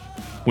like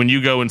when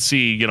you go and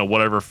see, you know,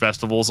 whatever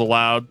festival's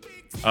allowed,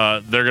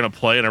 they're going to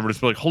play and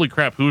everybody's like, holy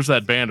crap, who's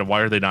that band and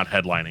why are they not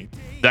headlining?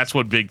 That's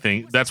what Big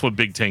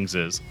Tings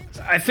is.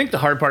 I think the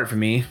hard part for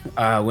me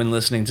when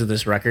listening to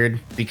this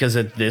record, because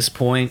at this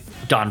point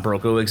Don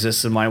Broco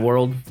exists in my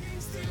world.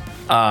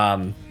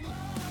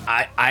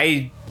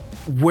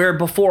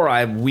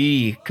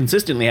 We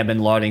consistently have been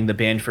lauding the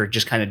band for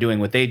just kind of doing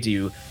what they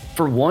do.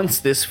 For once,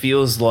 this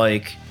feels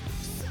like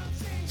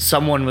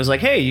someone was like,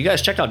 hey, you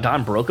guys checked out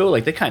Don Broco?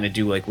 Like, they kind of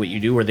do like what you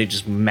do, where they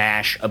just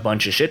mash a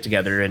bunch of shit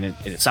together and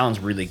it sounds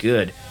really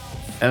good.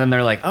 And then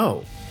they're like,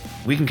 oh,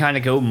 we can kind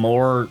of go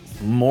more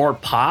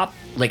pop,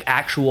 like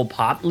actual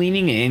pop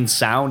leaning in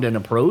sound and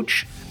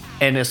approach.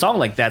 And a song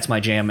like That's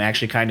My Jam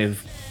actually kind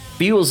of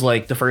feels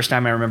like the first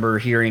time I remember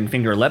hearing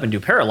Finger 11 do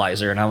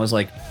Paralyzer, and I was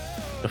like,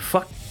 the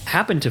fuck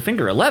happened to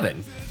Finger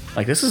 11?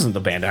 Like, this isn't the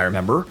band I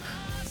remember.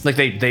 Like,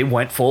 they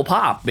went full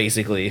pop,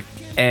 basically.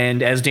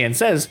 And as Dan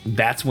says,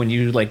 that's when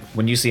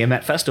you see him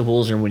at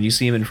festivals or when you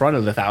see him in front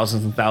of the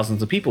thousands and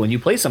thousands of people and you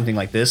play something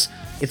like this,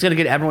 it's going to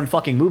get everyone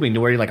fucking moving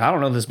to where you're like, I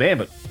don't know this band,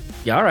 but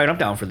yeah, all right, I'm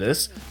down for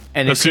this.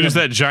 And as soon as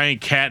that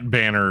giant cat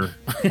banner,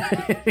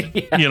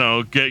 yeah, you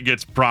know,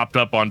 gets propped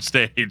up on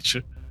stage,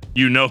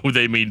 you know who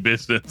they mean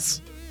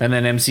business. And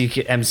then MC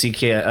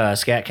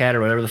Scat Cat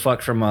or whatever the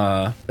fuck from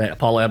that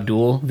Paula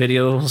Abdul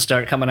video will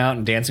start coming out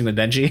and dancing with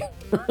Benji.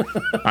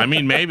 I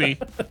mean, maybe.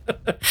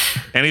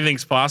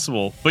 Anything's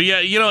possible. But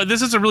yeah, you know,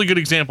 this is a really good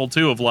example,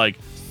 too, of like,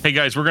 hey,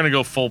 guys, we're going to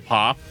go full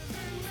pop.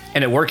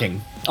 And it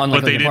working.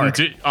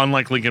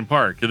 Unlike Linkin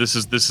Park. This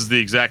is the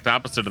exact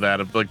opposite of that.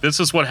 Of like, this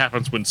is what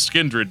happens when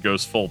Skindred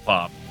goes full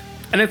pop.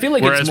 And I feel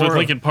like whereas with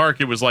Linkin Park,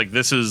 it was like,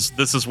 this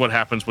is what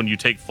happens when you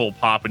take full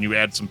pop and you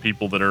add some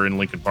people that are in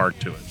Linkin Park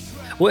to it.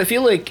 Well, I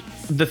feel like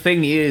the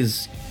thing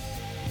is,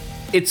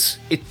 it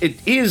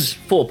is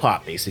full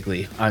pop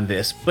basically on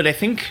this, but I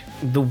think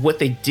what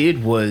they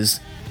did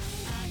was,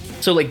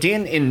 so like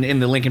Dan in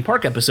the Linkin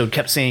Park episode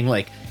kept saying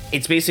like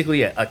it's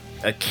basically a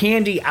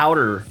candy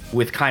outer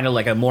with kind of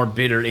like a more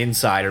bitter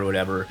inside or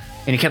whatever,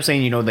 and he kept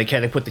saying, you know, they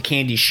kind of put the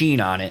candy sheen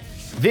on it.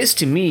 This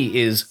to me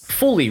is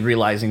fully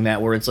realizing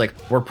that, where it's like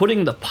we're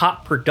putting the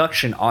pop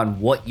production on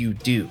what you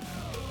do.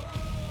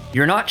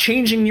 you're not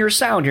changing your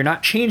sound, you're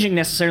not changing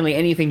necessarily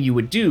anything you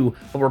would do,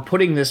 but we're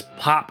putting this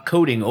pop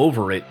coating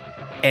over it.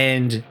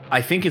 And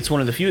I think it's one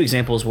of the few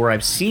examples where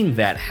I've seen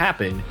that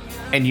happen,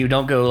 and you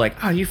don't go like,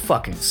 oh, you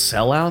fucking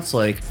sellouts,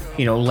 like,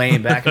 you know,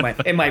 laying back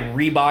in my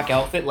Reebok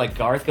outfit like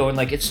Garth, going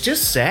like, it's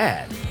just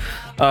sad.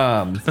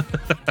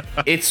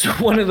 It's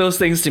one of those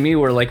things to me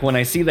where, like, when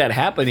I see that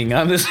happening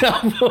on this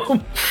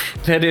album,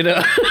 that it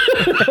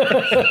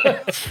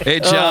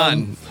Hey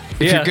John,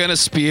 if you're gonna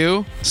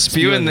spew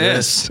in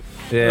this.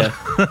 Yeah.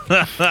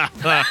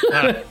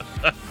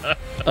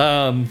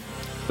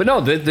 But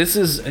no, this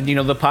is, you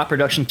know, the pop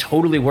production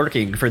totally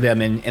working for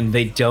them, and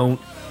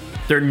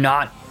they're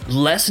not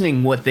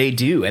lessening what they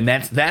do, and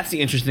that's the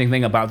interesting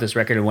thing about this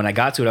record. And when I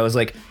got to it, I was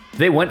like,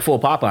 they went full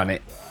pop on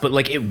it, but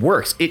like, it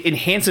works. It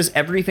enhances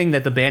everything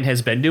that the band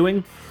has been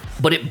doing,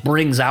 but it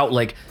brings out,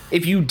 like,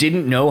 if you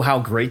didn't know how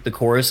great the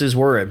choruses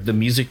were, the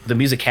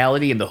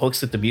musicality and the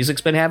hooks that the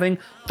music's been having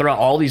throughout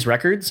all these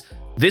records,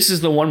 this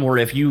is the one where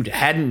if you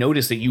hadn't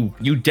noticed it,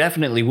 you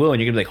definitely will,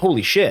 and you're gonna be like,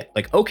 holy shit,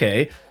 like,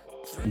 okay,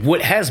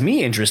 what has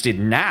me interested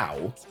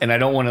now, and I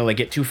don't want to like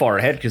get too far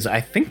ahead because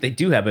I think they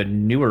do have a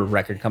newer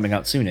record coming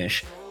out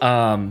soonish,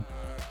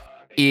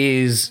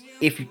 is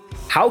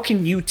how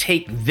can you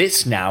take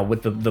this now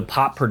with the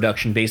pop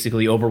production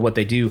basically over what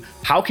they do?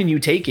 How can you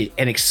take it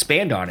and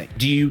expand on it?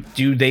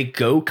 Do they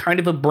go kind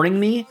of a Bring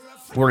Me,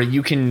 where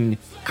you can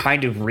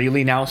kind of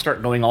really now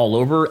start going all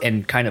over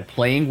and kind of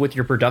playing with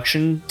your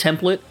production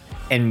template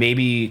and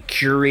maybe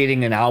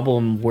curating an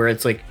album where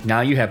it's like, now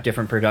you have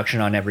different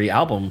production on every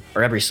album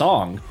or every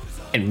song,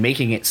 and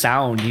making it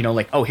sound, you know,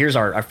 like, oh, here's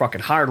our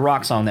fucking hard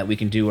rock song that we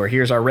can do, or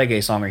here's our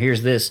reggae song, or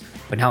here's this,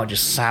 but now it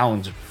just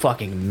sounds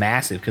fucking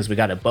massive because we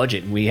got a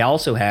budget, and we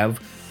also have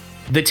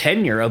the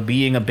tenure of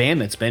being a band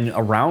that's been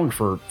around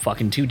for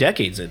fucking 2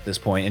 decades at this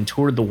point and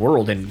toured the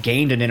world and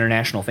gained an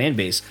international fan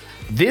base.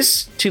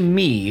 This, to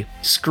me,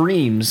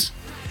 screams,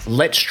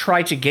 let's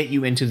try to get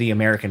you into the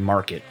American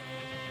market.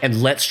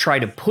 And let's try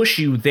to push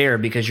you there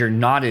because you're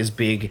not as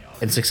big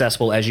and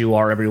successful as you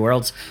are everywhere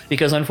else.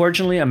 Because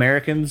unfortunately,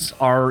 Americans,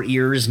 our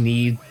ears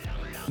need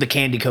the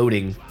candy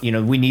coating. You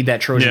know, we need that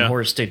Trojan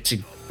horse to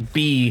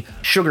be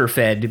sugar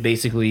fed,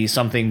 basically,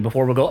 something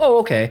before we'll go, oh,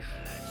 okay.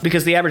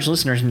 Because the average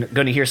listener is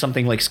going to hear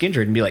something like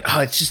Skindred and be like,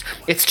 oh,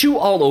 it's too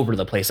all over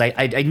the place.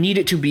 I need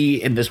it to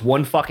be in this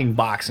one fucking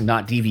box and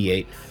not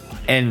deviate.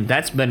 And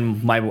that's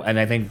been and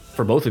I think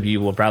for both of you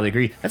will probably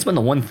agree, that's been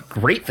the one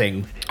great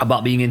thing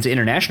about being into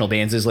international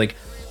bands is like,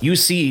 you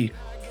see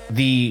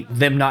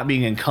them not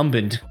being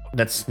incumbent,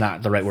 that's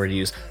not the right word to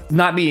use,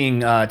 not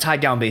being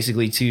tied down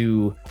basically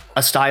to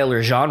a style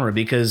or genre,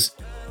 because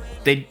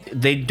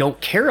they don't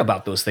care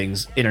about those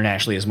things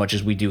internationally as much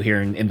as we do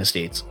here in the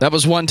States. That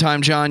was one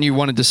time, John, you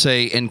wanted to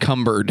say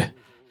encumbered.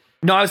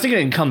 No, I was thinking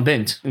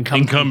incumbent.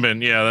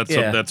 Incumbent, yeah,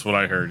 that's what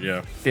I heard,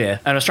 yeah. Yeah,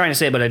 I was trying to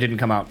say it, but I didn't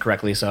come out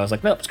correctly, so I was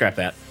like, nope, scrap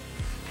that.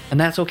 And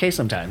that's okay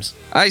sometimes.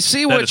 I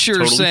see what you're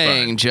totally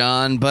saying, fine,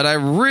 John, but I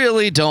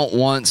really don't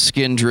want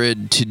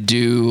Skindred to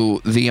do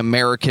the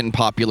American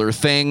popular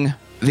thing.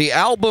 The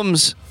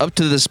albums up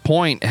to this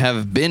point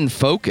have been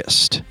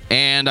focused,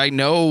 and I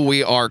know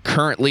we are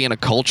currently in a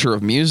culture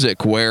of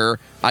music where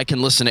I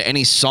can listen to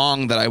any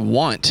song that I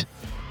want,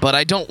 but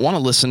I don't want to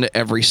listen to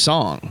every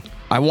song.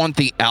 I want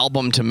the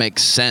album to make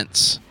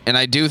sense. And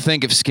I do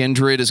think if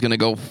Skindred is going to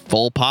go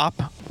full pop,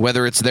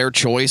 whether it's their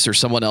choice or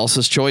someone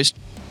else's choice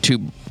to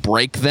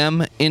break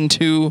them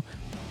into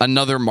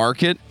another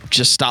market,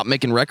 just stop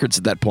making records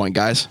at that point,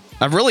 guys.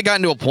 I've really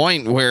gotten to a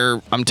point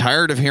where I'm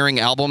tired of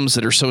hearing albums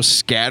that are so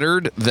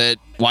scattered that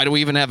why do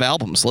we even have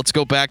albums? Let's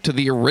go back to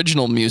the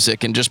original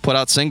music and just put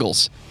out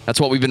singles.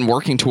 That's what we've been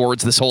working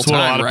towards this whole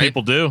time, right?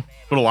 What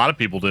a lot of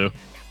people do.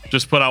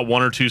 Just put out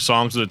 1 or 2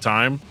 songs at a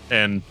time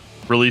and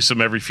release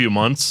them every few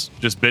months,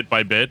 just bit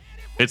by bit.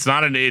 It's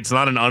not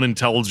an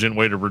unintelligent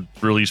way to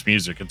release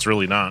music. It's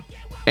really not.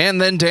 And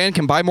then Dan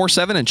can buy more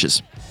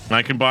 7-inches.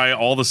 I can buy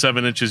all the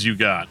 7-inches you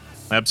got.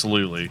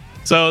 Absolutely.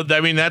 So I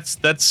mean, that's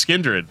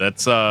Skindred.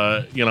 That's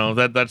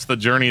that's the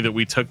journey that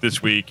we took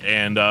this week,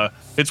 and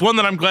it's one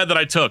that I'm glad that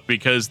I took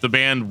because the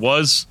band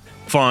was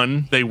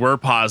fun. They were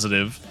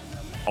positive.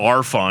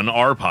 Are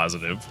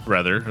positive,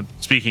 rather.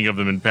 Speaking of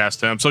them in past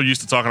tense, I'm so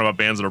used to talking about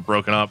bands that are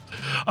broken up,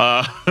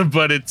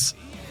 but it's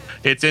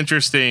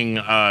interesting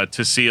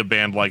to see a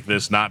band like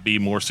this not be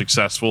more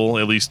successful,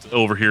 at least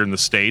over here in the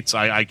States.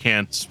 I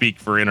can't speak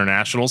for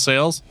international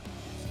sales,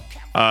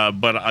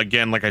 but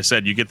again, like I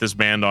said, you get this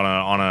band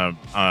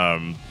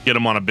get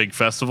them on a big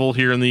festival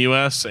here in the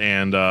U.S.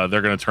 and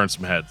they're going to turn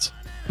some heads.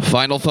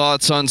 Final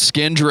thoughts on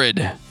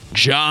Skindred,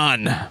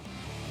 John?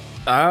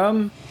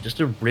 Just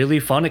a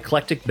really fun,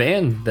 eclectic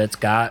band that's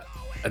got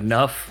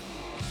enough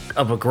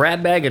of a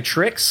grab bag of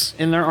tricks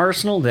in their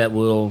arsenal that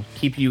will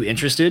keep you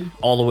interested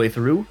all the way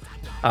through.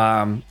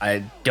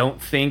 I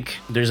don't think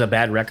there's a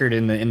bad record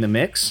in the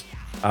mix.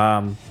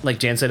 Like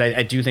Jan said,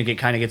 I do think it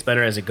kind of gets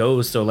better as it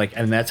goes. So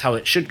and that's how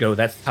it should go.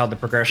 That's how the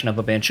progression of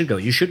a band should go.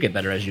 You should get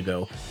better as you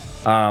go.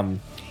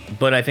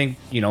 But I think,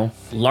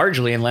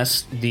 largely,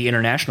 unless the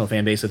international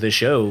fan base of this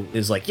show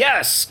is like,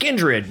 yes,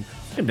 Skindred,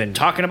 We've been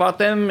talking about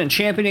them and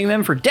championing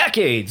them for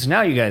decades.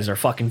 Now you guys are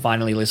fucking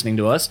finally listening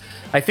to us.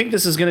 I think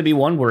this is going to be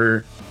one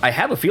where I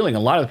have a feeling a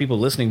lot of the people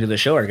listening to the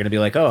show are going to be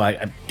like, oh,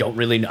 I don't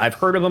really, I've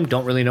heard of them,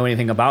 don't really know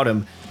anything about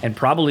them. And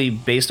probably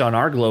based on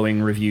our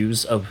glowing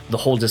reviews of the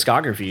whole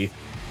discography,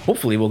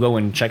 hopefully we'll go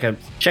and check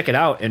it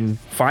out and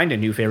find a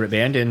new favorite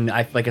band. And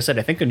like I said,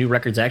 I think the new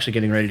record's actually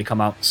getting ready to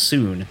come out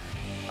soon.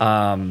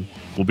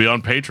 We'll be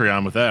on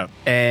Patreon with that.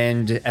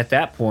 And at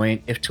that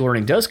point, if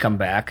touring does come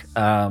back,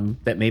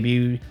 that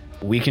maybe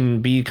we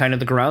can be kind of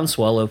the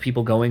groundswell of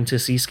people going to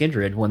see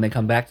Skindred when they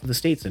come back to the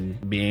States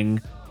and being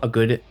a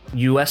good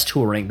U.S.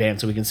 touring band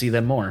so we can see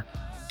them more.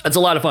 It's a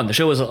lot of fun.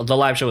 The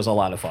live show is a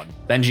lot of fun.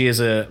 Benji is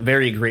a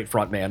very great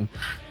frontman.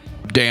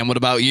 Dan, what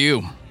about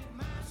you?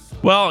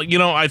 Well,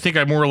 I think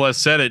I more or less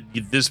said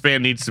it. This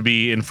band needs to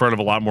be in front of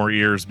a lot more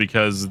ears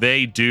because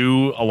they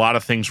do a lot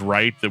of things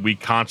right that we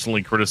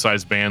constantly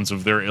criticize bands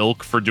of their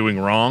ilk for doing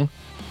wrong.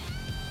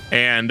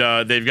 And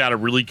they've got a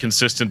really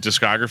consistent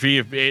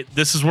discography.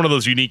 This is one of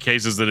those unique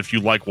cases that if you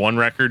like one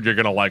record, you're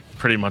going to like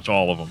pretty much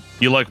all of them.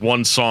 You like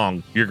one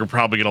song, you're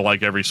probably going to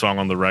like every song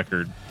on the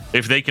record.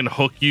 If they can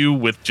hook you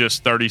with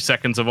just 30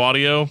 seconds of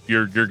audio,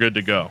 you're good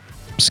to go.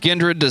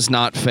 Skindred does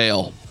not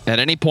fail. At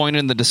any point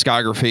in the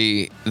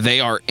discography, they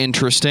are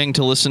interesting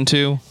to listen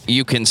to.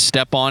 You can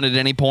step on at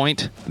any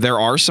point. There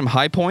are some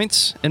high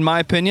points, in my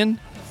opinion,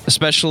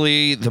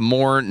 especially the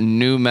more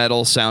nu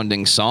metal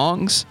sounding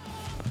songs.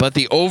 But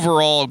the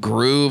overall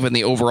groove and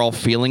the overall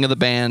feeling of the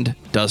band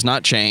does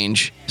not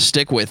change.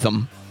 Stick with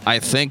them. I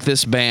think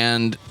this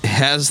band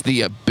has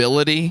the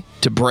ability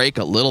to break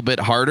a little bit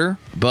harder,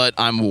 but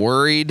I'm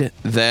worried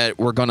that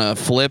we're going to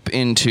flip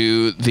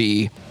into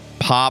the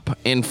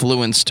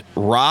pop-influenced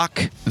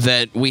rock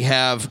that we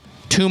have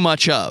too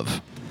much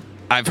of.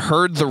 I've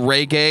heard the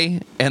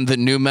reggae and the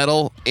nu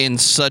metal in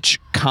such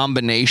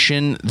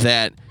combination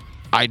that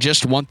I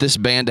just want this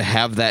band to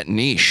have that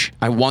niche.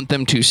 I want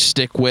them to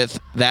stick with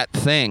that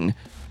thing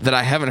that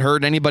I haven't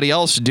heard anybody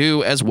else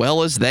do as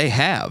well as they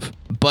have.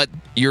 But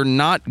you're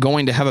not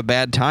going to have a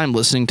bad time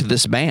listening to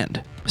this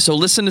band. So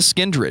listen to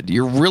Skindred.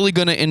 You're really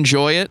going to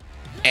enjoy it.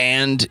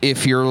 And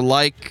if you're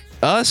like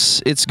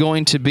us, it's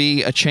going to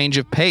be a change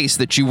of pace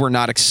that you were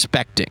not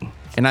expecting.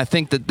 And I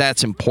think that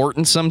that's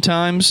important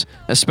sometimes,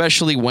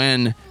 especially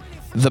when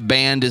the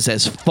band is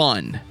as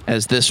fun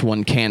as this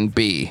one can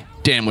be.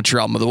 Dan, what's your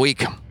album of the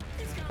week?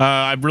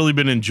 I've really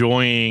been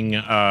enjoying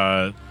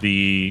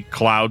the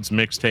Clouds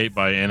mixtape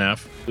by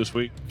NF this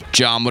week.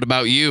 John, what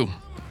about you?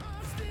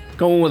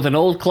 Going with an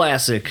old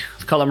classic,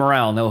 Color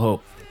Morale, No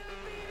Hope.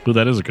 Ooh,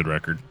 that is a good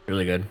record.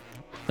 Really good.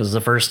 This is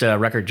the first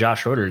record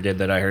Josh Schroeder did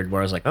that I heard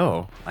where I was like,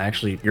 oh,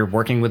 you're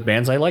working with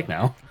bands I like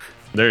now.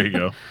 There you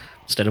go.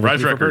 Instead of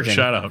Rise Record,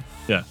 shout out.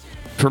 Yeah.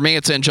 For me,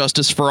 it's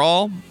Injustice for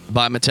All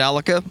by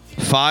Metallica.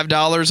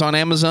 $5 on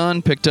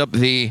Amazon. Picked up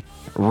the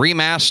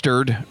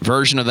remastered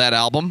version of that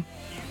album.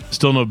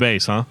 Still no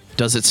bass, huh?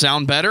 Does it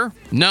sound better?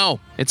 No,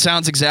 it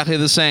sounds exactly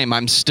the same.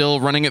 I'm still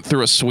running it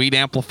through a Sweet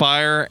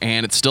amplifier,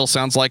 and it still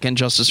sounds like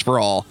Injustice for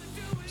All.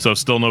 So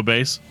still no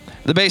bass?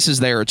 The bass is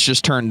there. It's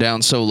just turned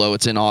down so low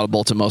it's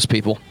inaudible to most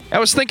people. I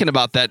was thinking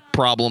about that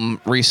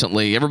problem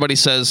recently. Everybody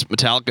says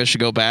Metallica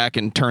should go back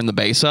and turn the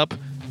bass up.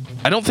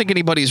 I don't think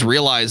anybody's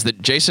realized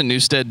that Jason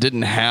Newsted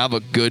didn't have a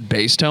good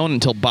bass tone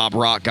until Bob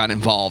Rock got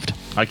involved.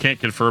 I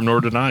can't confirm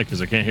nor deny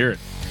because I can't hear it.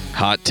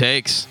 Hot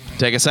takes.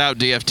 Take us out,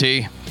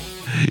 DFT.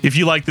 If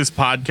you like this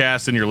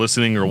podcast and you're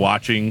listening or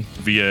watching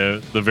via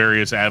the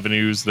various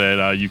avenues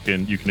that you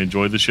can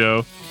enjoy the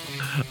show,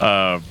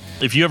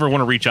 if you ever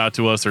want to reach out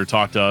to us or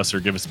talk to us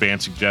or give us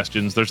band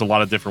suggestions, there's a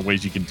lot of different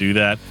ways you can do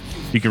that.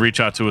 You can reach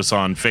out to us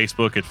on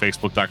Facebook at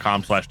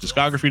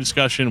facebook.com/discography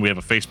discussion. We have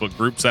a Facebook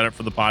group set up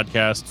for the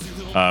podcast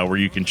where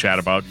you can chat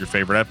about your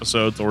favorite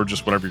episodes or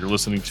just whatever you're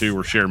listening to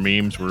or share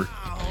memes. We're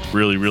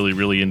really, really,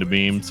 really into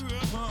memes.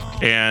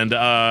 And,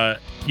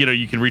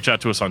 you can reach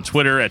out to us on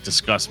Twitter at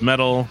Discuss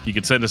Metal. You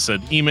can send us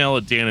an email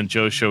at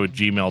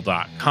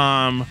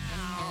danandjoeshow@gmail.com.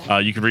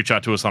 You can reach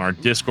out to us on our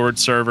Discord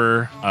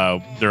server.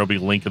 There will be a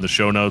link in the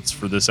show notes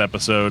for this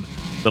episode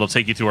that'll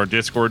take you to our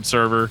Discord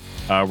server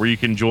where you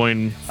can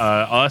join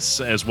us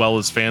as well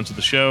as fans of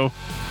the show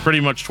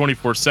pretty much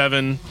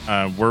 24/7.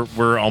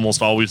 We're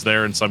almost always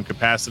there in some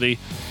capacity.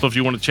 So if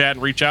you want to chat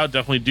and reach out,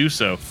 definitely do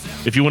so.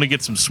 If you want to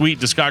get some sweet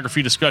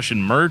discography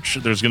discussion merch,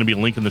 there's going to be a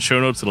link in the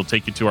show notes that'll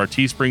take you to our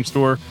Teespring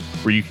store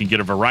where you can get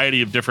a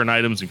variety of different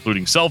items,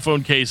 including cell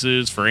phone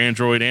cases for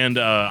Android and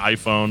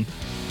iPhone.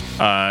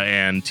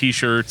 And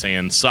t-shirts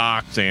and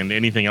socks and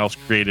anything else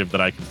creative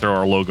that I can throw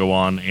our logo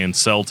on and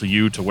sell to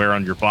you to wear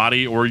on your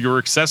body or your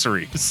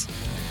accessories.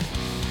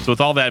 So with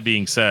all that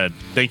being said,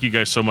 thank you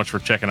guys so much for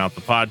checking out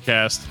the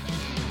podcast,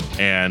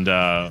 and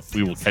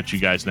we will catch you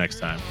guys next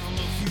time.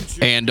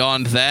 And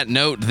on that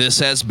note, this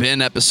has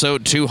been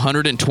episode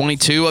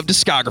 222 of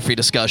Discography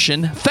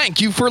Discussion.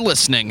 Thank you for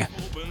listening.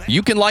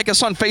 You can like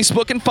us on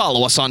Facebook and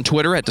follow us on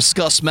Twitter at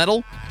Discuss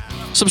Metal.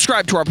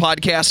 Subscribe to our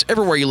podcast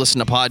everywhere you listen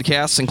to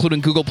podcasts,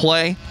 including Google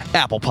Play,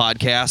 Apple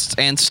Podcasts,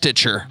 and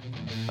Stitcher.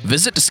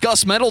 Visit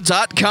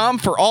DiscussMetal.com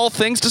for all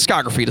things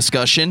discography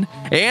discussion.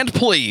 And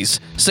please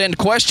send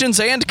questions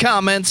and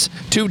comments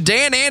to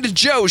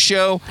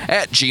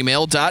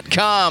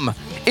danandjoeshow@gmail.com.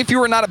 If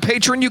you are not a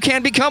patron, you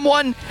can become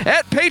one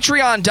at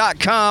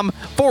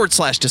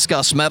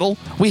patreon.com/DiscussMetal.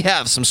 We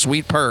have some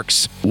sweet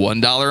perks.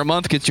 $1 a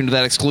month gets you into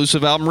that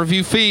exclusive album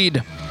review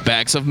feed.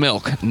 Bags of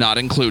milk not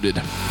included.